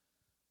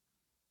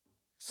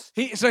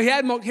 He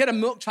had a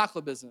milk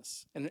chocolate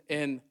business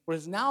in what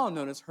is now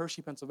known as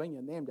Hershey,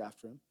 Pennsylvania, named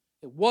after him.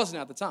 It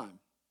wasn't at the time.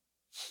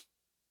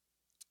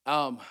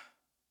 On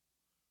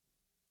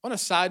a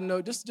side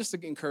note, just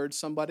to encourage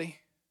somebody,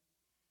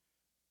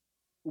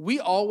 we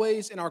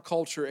always in our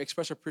culture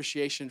express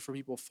appreciation for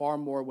people far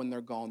more when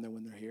they're gone than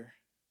when they're here.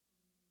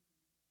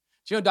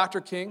 Do you know Dr.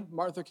 King,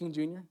 Martin Luther King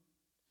Jr.?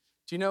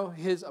 Do you know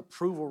his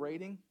approval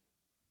rating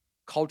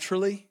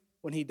culturally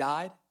when he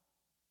died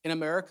in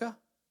America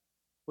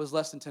was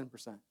less than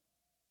 10%?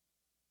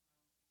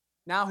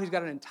 Now he's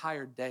got an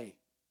entire day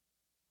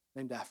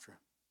named after him.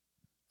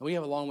 And we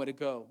have a long way to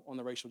go on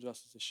the racial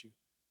justice issue.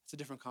 It's a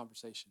different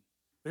conversation.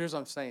 But here's what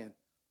I'm saying.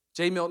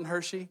 J. Milton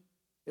Hershey,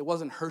 it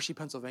wasn't Hershey,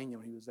 Pennsylvania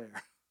when he was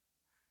there.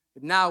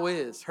 It now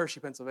is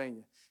Hershey,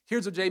 Pennsylvania.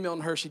 Here's what J.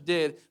 Milton Hershey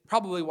did,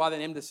 probably why they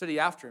named the city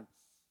after him.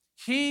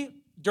 He,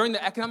 during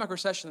the economic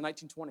recession in the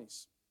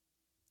 1920s,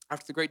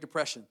 after the Great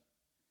Depression,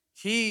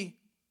 he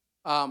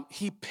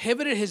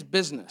pivoted his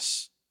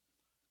business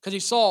because he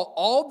saw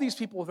all these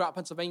people throughout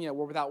Pennsylvania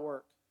were without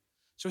work.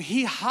 So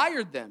he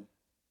hired them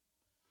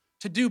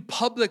to do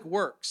public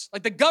works.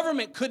 Like the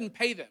government couldn't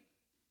pay them.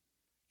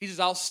 He says,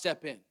 I'll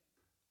step in.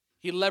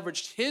 He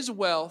leveraged his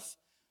wealth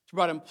to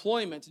provide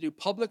employment, to do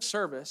public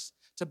service,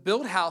 to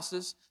build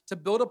houses, to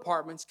build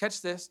apartments,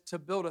 catch this, to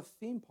build a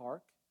theme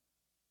park.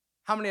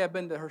 How many have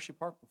been to Hershey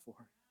Park before?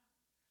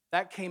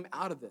 That came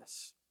out of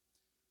this.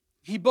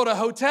 He built a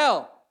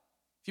hotel.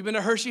 If you've been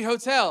to Hershey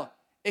Hotel,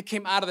 it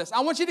came out of this. I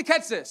want you to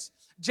catch this.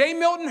 J.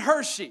 Milton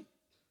Hershey,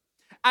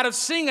 out of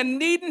seeing a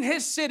need in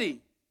his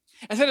city,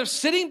 instead of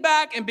sitting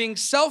back and being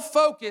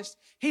self-focused,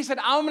 he said,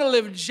 I'm going to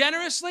live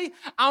generously.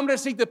 I'm going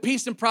to seek the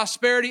peace and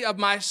prosperity of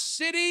my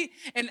city.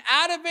 And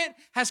out of it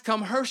has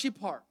come Hershey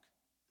Park.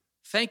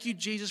 Thank you,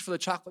 Jesus, for the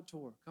chocolate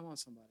tour. Come on,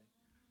 somebody.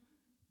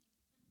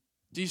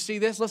 Do you see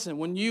this?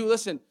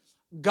 Listen,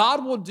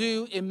 God will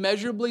do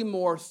immeasurably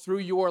more through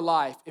your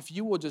life if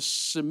you will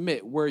just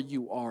submit where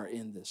you are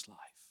in this life.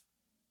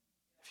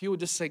 If you will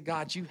just say,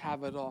 God, you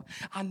have it all.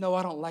 I know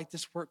I don't like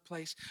this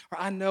workplace, or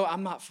I know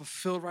I'm not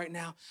fulfilled right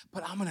now,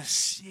 but I'm going to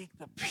seek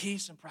the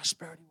peace and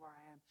prosperity where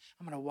I am.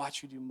 I'm going to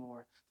watch you do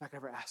more than I could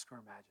ever ask or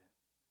imagine.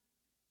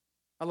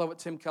 I love what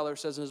Tim Keller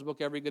says in his book,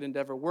 Every Good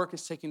Endeavor. Work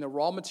is taking the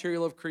raw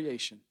material of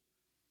creation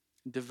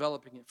and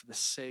developing it for the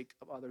sake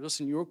of others.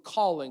 Listen, your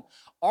calling,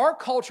 our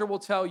culture will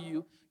tell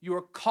you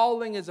your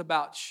calling is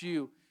about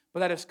you,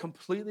 but that is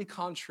completely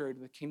contrary to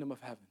the kingdom of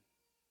heaven.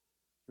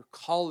 Your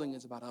calling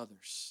is about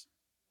others.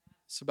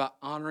 It's about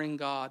honoring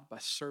God by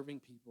serving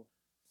people.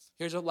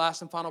 Here's our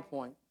last and final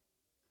point.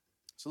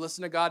 So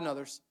listen to God and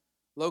others.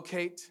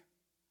 Locate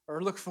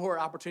or look for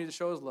opportunity to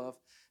show his love.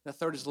 And the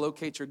third is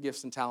locate your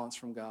gifts and talents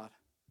from God.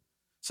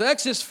 So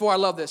Exodus 4, I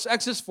love this.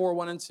 Exodus 4,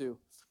 1 and 2.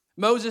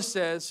 Moses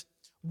says,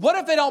 what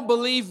if they don't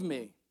believe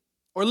me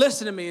or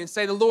listen to me and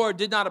say the Lord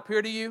did not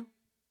appear to you?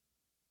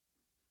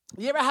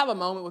 You ever have a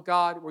moment with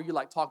God where you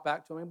talk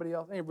back to him? Anybody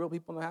else? Any real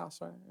people in the house?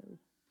 Right?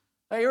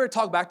 Hey, you ever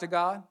talk back to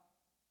God?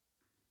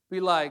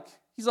 He's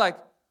like,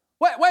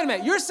 wait a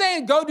minute. You're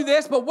saying go do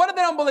this, but what if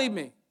they don't believe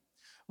me?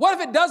 What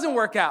if it doesn't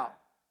work out?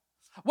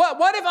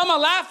 What if I'm a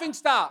laughing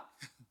stock?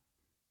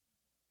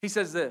 He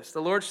says this.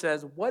 The Lord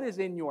says, what is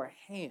in your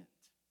hand?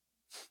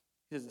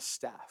 It is a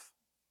staff.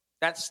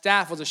 That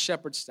staff was a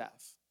shepherd's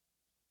staff.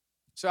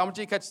 So I want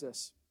you to catch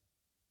this.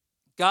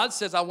 God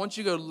says, I want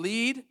you to go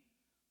lead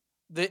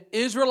the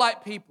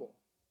Israelite people.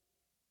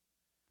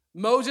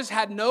 Moses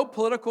had no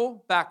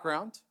political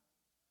background.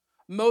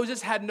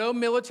 Moses had no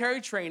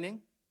military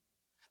training.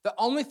 The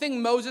only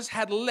thing Moses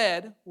had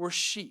led were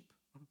sheep.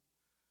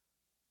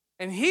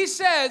 And he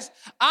says,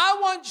 I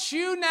want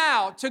you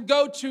now to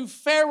go to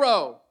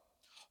Pharaoh,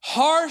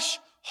 harsh,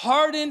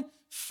 harden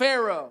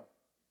Pharaoh.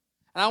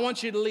 And I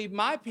want you to lead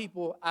my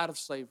people out of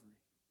slavery.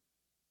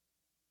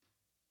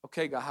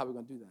 Okay, God, how are we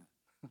going to do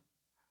that?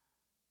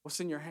 What's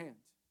in your hand?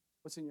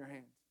 What's in your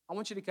hand? I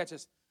want you to catch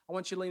this. I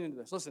want you to lean into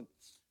this. Listen,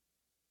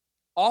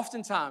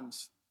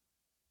 oftentimes,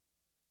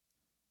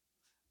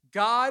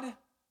 God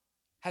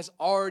has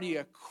already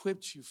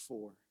equipped you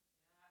for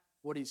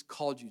what he's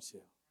called you to.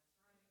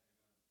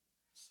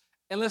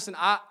 And listen,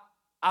 I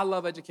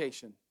love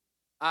education.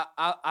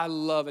 I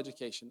love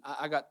education.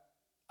 I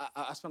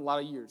spent a lot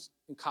of years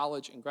in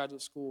college and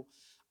graduate school.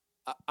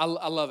 I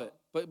love it.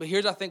 But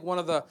here's, I think,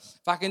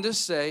 if I can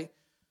just say,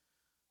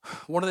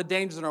 one of the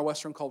dangers in our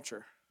Western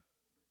culture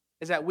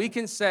is that we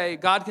can say,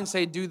 God can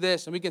say, do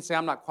this, and we can say,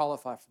 I'm not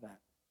qualified for that.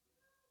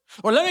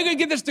 Or let me go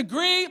get this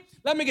degree,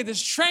 let me get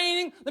this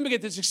training, let me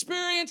get this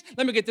experience,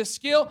 let me get this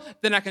skill,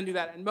 then I can do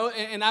that.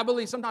 And I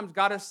believe sometimes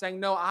God is saying,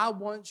 no, I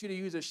want you to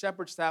use a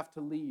shepherd's staff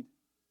to lead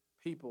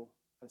people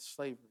out of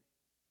slavery.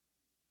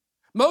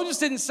 Moses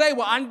didn't say,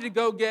 well, I need to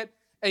go get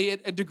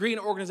a degree in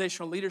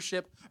organizational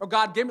leadership, or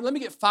God, let me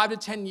get 5 to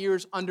 10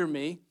 years under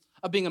me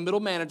of being a middle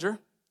manager,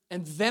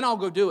 and then I'll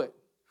go do it.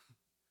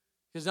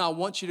 Because now I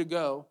want you to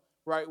go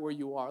right where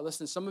you are.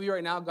 Listen, some of you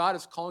right now, God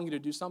is calling you to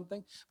do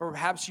something, but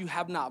perhaps you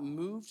have not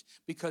moved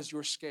because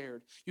you're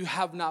scared. You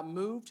have not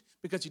moved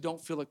because you don't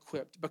feel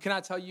equipped. But can I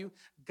tell you,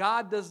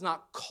 God does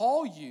not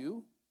call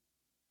you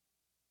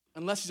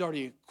unless he's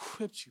already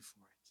equipped you for it.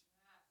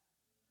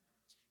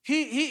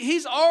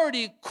 He's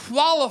already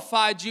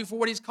qualified you for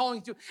what he's calling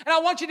you to. And I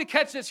want you to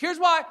catch this. Here's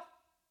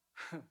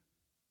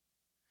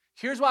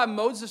why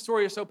Moses'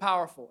 story is so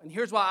powerful. And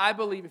here's why I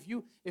believe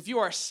if you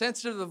are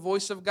sensitive to the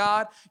voice of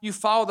God, you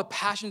follow the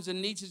passions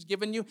and needs he's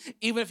given you,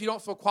 even if you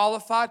don't feel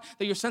qualified,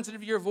 that you're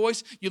sensitive to your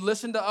voice, you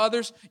listen to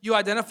others, you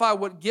identify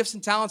what gifts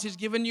and talents he's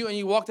given you, and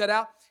you walk that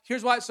out.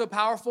 Here's why it's so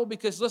powerful,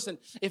 because listen,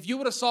 if you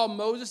would have saw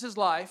Moses'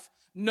 life,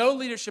 no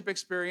leadership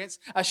experience,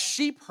 a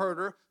sheep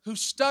herder who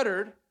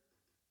stuttered,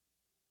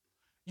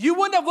 you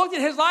wouldn't have looked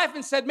at his life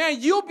and said, man,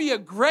 you'll be a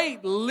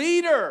great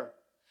leader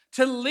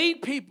to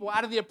lead people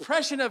out of the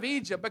oppression of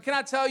Egypt. But can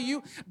I tell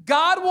you,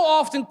 God will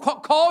often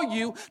call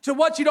you to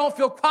what you don't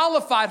feel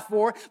qualified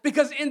for,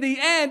 because in the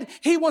end,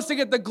 he wants to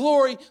get the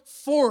glory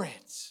for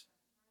it.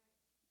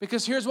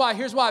 Because here's why,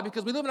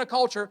 because we live in a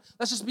culture,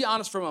 let's just be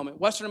honest for a moment,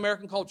 Western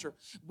American culture,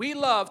 we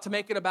love to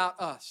make it about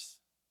us.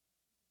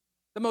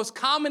 The most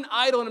common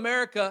idol in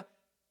America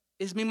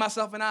is me,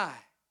 myself, and I.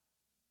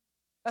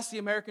 That's the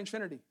American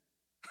Trinity.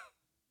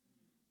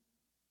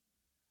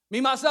 Me,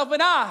 myself,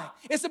 and I.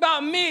 It's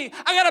about me.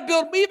 I got to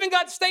build. We even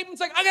got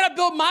statements like, I got to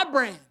build my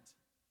brand.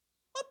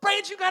 What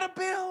brand you got to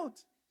build?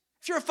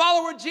 If you're a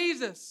follower of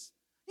Jesus,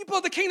 you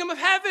build the kingdom of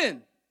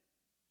heaven.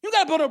 You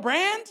got to build a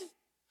brand.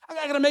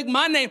 I got to make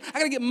my name. I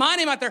got to get my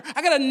name out there.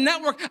 I got to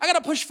network. I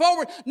got to push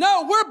forward.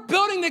 No, we're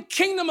building the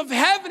kingdom of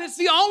heaven. It's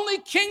the only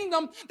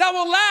kingdom that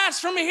will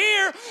last from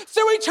here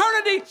through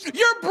eternity.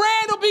 Your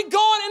brand will be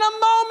gone in a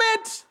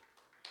moment.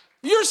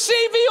 Your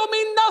CV will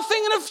mean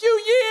nothing in a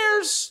few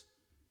years.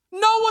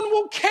 No one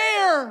will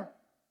care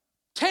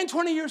 10,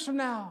 20 years from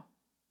now.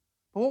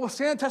 But what will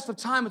stand the test of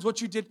time is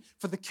what you did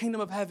for the kingdom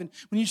of heaven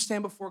when you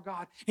stand before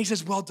God. And he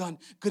says, well done,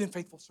 good and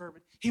faithful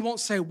servant. He won't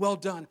say, well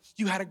done,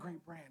 you had a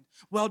great brand.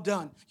 Well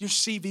done, your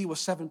CV was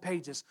 7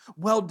 pages.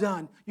 Well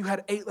done, you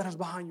had 8 letters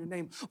behind your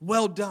name.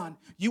 Well done,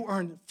 you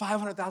earned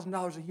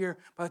 $500,000 a year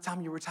by the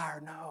time you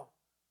retire. No,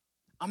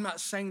 I'm not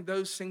saying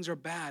those things are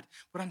bad.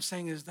 What I'm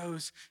saying is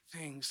those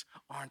things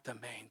aren't the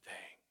main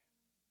thing.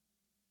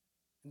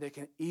 They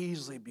can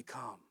easily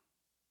become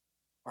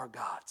our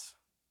gods.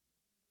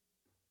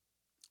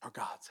 Our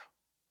gods.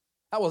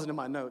 That wasn't in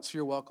my notes.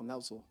 You're welcome. I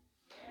was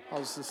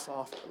just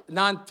off.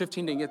 9:15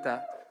 didn't get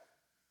that.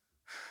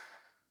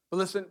 But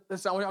listen,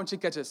 I want you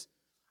to catch this.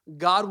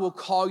 God will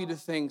call you to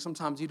things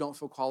sometimes you don't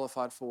feel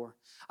qualified for.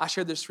 I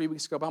shared this 3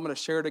 weeks ago, but I'm going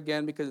to share it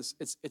again because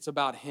it's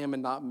about him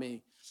and not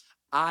me.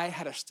 I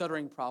had a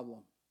stuttering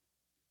problem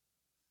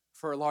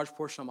for a large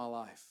portion of my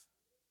life.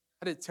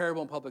 I did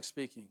terrible in public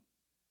speaking.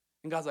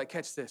 And God's like,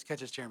 catch this,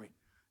 Jeremy.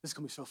 This is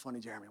going to be so funny,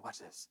 Jeremy. Watch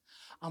this.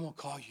 I'm going to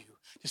call you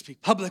to speak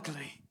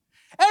publicly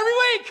every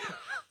week.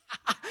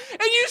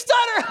 And you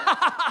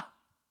stutter.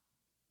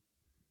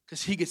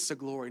 Because he gets the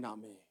glory,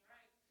 not me.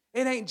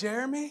 It ain't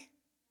Jeremy.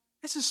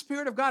 It's the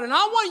Spirit of God. And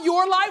I want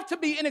your life to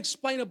be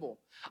inexplainable.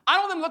 I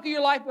don't want them to look at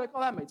your life and be like,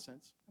 oh, that made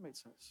sense. That made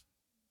sense.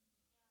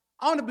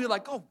 I want to be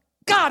like, oh,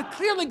 God,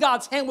 clearly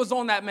God's hand was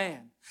on that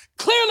man.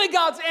 Clearly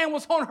God's hand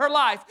was on her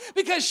life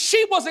because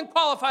she wasn't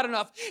qualified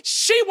enough.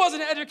 She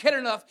wasn't educated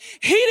enough.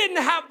 He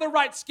didn't have the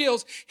right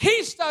skills.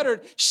 He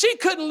stuttered. She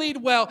couldn't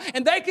lead well.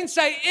 And they can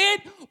say,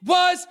 it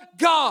was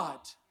God.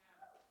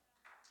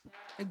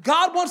 And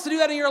God wants to do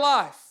that in your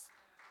life.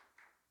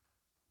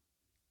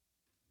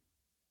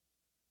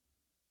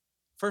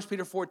 1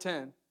 Peter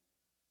 4:10,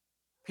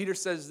 Peter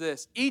says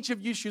this, each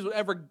of you should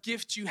whatever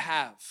gift you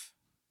have,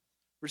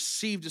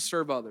 receive to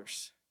serve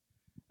others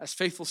as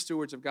faithful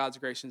stewards of God's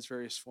grace in its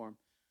various form.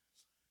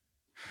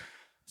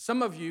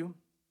 Some of you,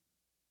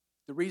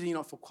 the reason you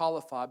don't feel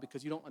qualified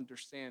because you don't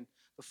understand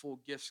the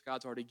full gifts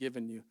God's already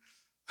given you.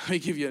 Let me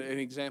give you an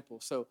example.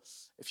 So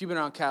if you've been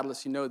around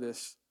Catalyst, you know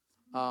this.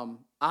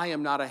 I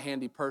am not a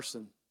handy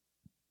person.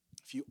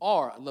 If you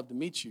are, I'd love to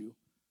meet you.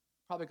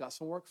 Probably got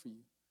some work for you.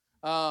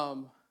 I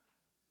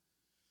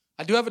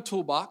do have a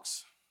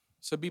toolbox,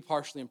 so be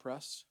partially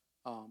impressed.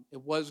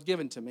 It was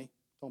given to me.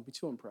 Don't be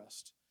too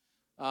impressed.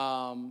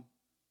 I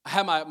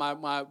had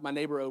my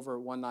neighbor over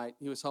one night.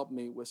 He was helping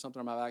me with something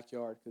in my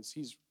backyard because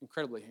he's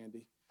incredibly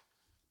handy.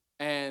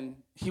 And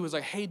he was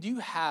like, hey, do you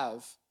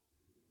have,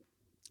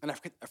 and I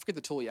forget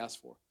the tool he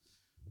asked for.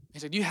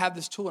 He's like, do you have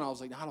this tool? And I was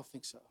like, no, I don't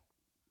think so.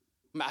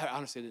 I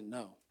honestly didn't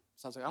know.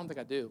 So I was like, I don't think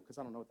I do because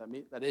I don't know what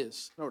that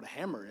is. I don't know what a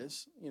hammer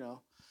is,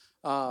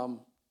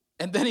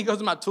 And then he goes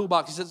to my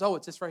toolbox. He says, oh,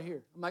 it's this right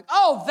here. I'm like,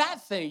 oh,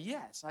 that thing.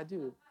 Yes, I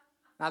do.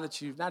 Now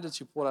that you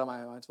pulled out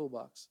my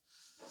toolbox.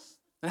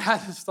 And I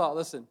just thought,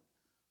 listen,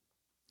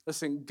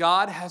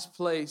 God has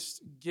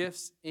placed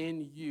gifts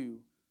in you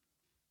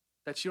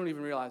that you don't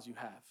even realize you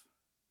have.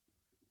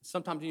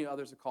 Sometimes you need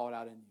others to call it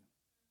out in you.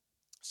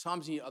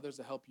 Sometimes you need others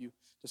to help you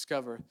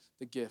discover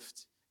the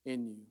gift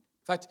in you.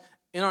 In fact,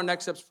 in our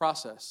Next Steps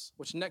process,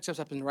 which Next Steps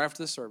happens right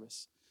after the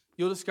service,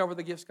 you'll discover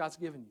the gifts God's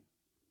given you.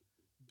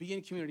 Be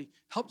in community.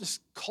 Help just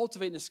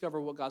cultivate and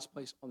discover what God's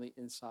placed on the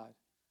inside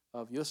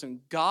of you.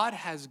 Listen, God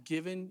has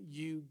given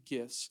you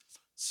gifts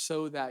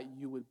so that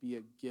you would be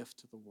a gift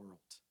to the world.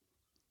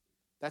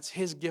 That's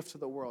his gift to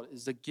the world,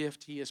 is the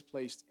gift he has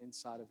placed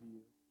inside of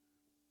you.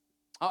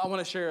 I want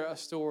to share a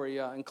story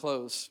and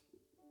close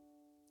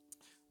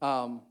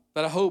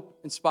that I hope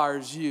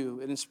inspires you.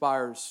 It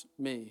inspires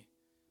me.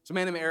 It's a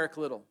man named Eric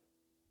Liddell.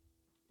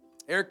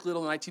 Eric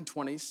Liddell in the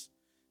 1920s,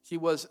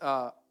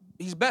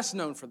 he's best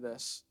known for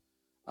this.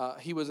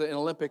 He was an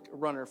Olympic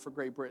runner for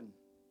Great Britain.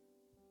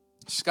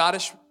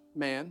 Scottish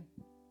man,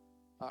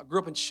 grew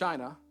up in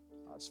China.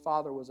 His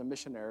father was a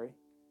missionary,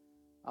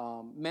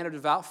 man of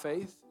devout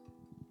faith,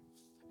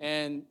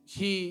 and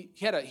he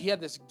had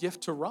this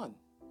gift to run.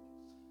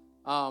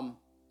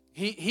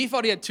 He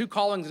thought he had two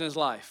callings in his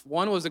life.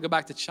 One was to go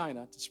back to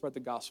China to spread the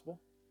gospel,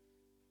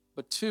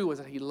 but two was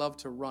that he loved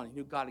to run. He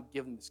knew God had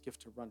given him this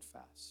gift to run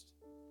fast.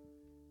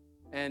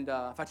 And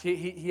in fact,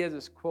 he has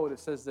this quote. It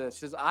says this. He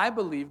says, I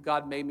believe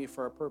God made me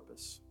for a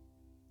purpose.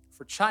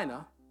 For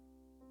China,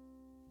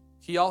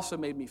 he also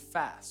made me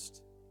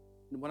fast.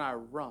 And when I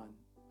run,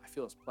 I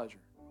feel his pleasure.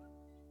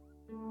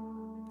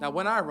 Now,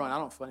 when I run, I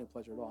don't feel any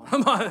pleasure at all.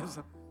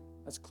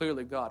 That's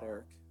clearly God,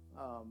 Eric.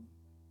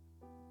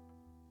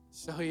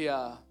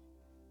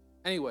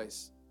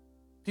 Anyways,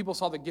 people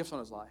saw the gifts on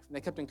his life, and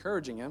they kept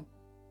encouraging him.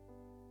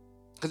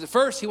 Because at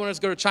first, he wanted us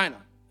to go to China.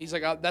 He's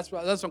like, that's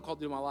what I'm called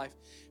to do in my life.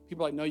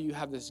 People are like, no, you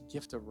have this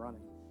gift of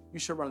running. You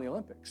should run in the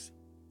Olympics.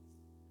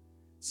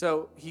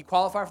 So he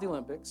qualified for the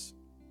Olympics.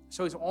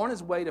 So he's on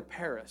his way to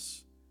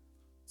Paris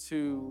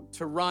to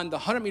run the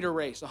 100-meter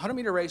race. The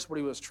 100-meter race, what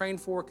he was trained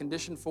for,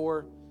 conditioned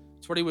for.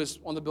 It's what he was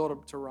on the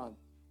build to run.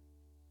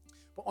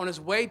 But on his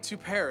way to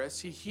Paris,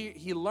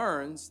 he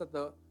learns that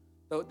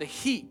the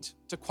heat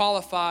to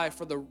qualify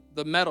for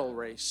the medal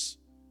race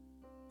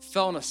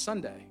fell on a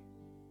Sunday.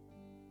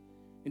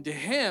 And to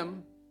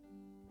him,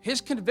 his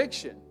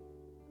conviction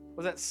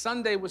was that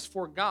Sunday was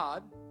for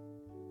God.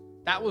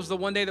 That was the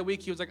one day of the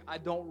week he was like, I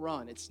don't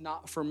run. It's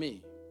not for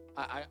me.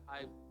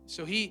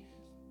 So he,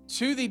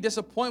 to the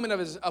disappointment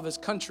of his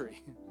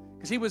country,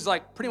 because he was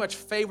like pretty much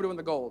favored to win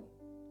the gold,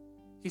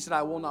 he said,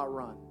 I will not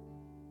run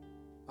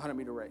a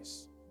 100-meter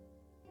race.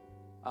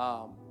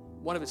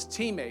 One of his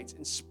teammates,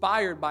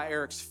 inspired by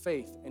Eric's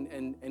faith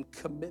and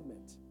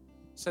commitment,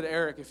 said,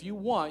 Eric, if you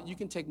want, you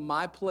can take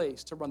my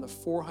place to run the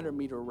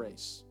 400-meter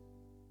race.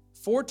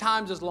 4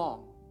 times as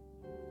long.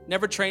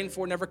 Never trained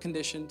for, never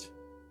conditioned,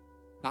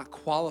 not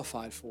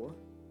qualified for.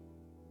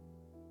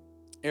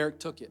 Eric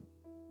took it.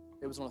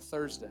 It was on a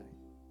Thursday.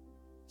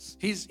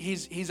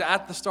 He's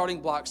at the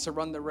starting blocks to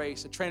run the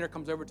race. The trainer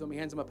comes over to him. He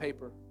hands him a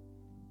paper.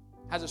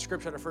 Has a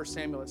scripture out of 1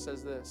 Samuel that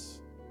says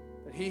this,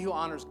 that he who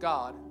honors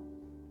God,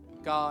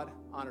 God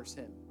honors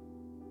him.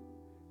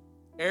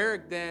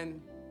 Eric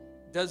then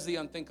does the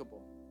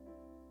unthinkable.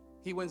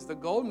 He wins the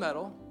gold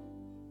medal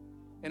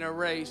in a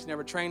race he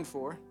never trained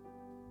for,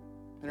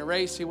 in a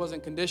race he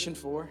wasn't conditioned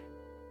for,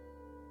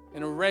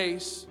 in a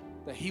race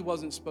that he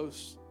wasn't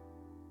supposed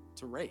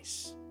to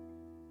race.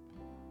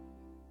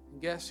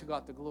 And guess who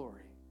got the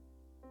glory?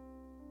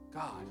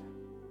 God.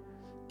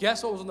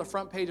 Guess what was on the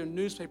front page of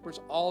newspapers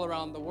all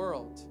around the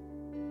world?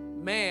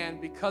 Man,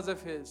 because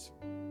of his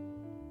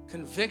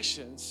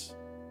convictions,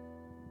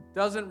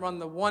 doesn't run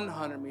the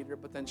 100-meter,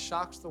 but then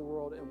shocks the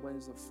world and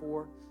wins the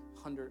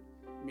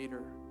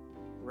 400-meter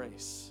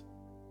race.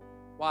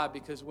 Why?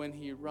 Because when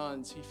he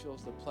runs, he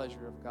feels the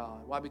pleasure of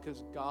God. Why?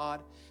 Because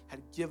God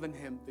had given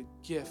him the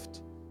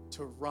gift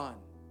to run.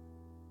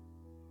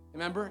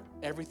 Remember,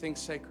 everything's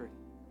sacred.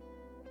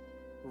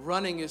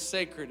 Running is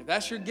sacred. If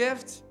that's your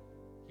gift,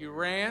 you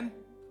ran.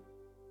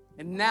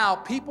 And now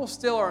people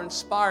still are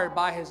inspired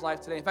by his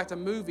life today. In fact, a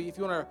movie, if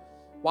you want to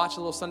watch a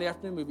little Sunday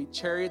afternoon movie,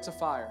 Chariots of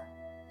Fire.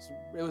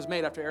 It was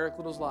made after Eric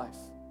Liddell's life.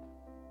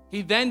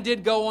 He then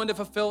did go on to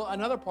fulfill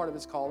another part of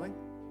his calling.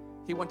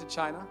 He went to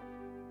China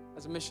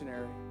as a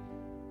missionary.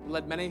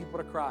 led many people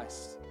to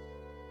Christ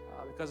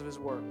because of his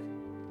work.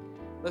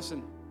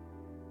 Listen,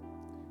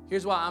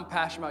 here's why I'm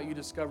passionate about you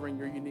discovering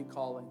your unique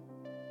calling.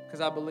 Because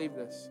I believe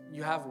this.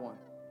 You have one.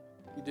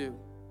 You do.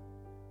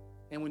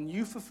 And when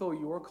you fulfill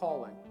your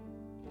calling,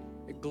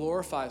 it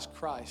glorifies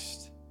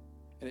Christ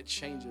and it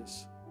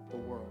changes the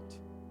world.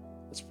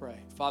 Let's pray.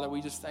 Father,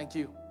 we just thank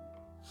you.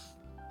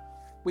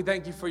 We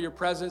thank you for your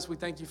presence. We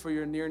thank you for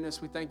your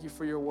nearness. We thank you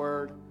for your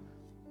word.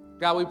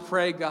 God, we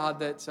pray, God,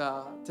 that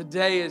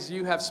today as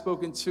you have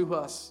spoken to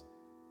us,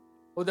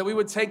 Lord, that we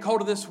would take hold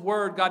of this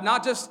word, God,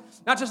 not just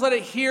let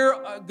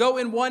it go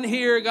in one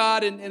here,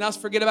 God, and us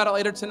forget about it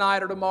later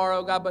tonight or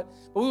tomorrow, God, but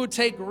we would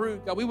take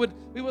root, God. We would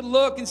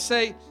look and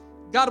say,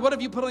 God, what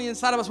have you put on the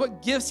inside of us?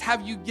 What gifts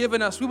have you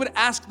given us? We would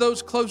ask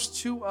those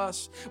close to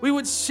us. We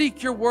would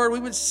seek your word. We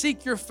would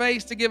seek your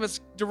face to give us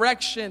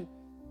direction.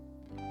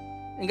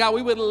 And God,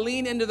 we would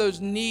lean into those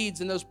needs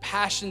and those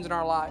passions in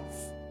our life.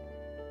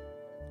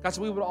 God,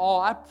 so we would all,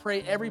 I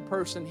pray every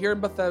person here in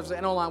Bethesda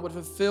and online would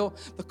fulfill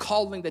the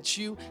calling that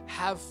you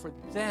have for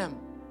them.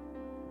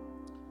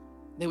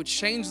 They would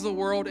change the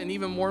world and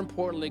even more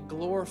importantly,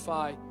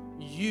 glorify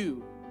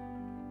you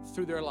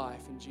through their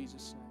life in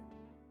Jesus' name.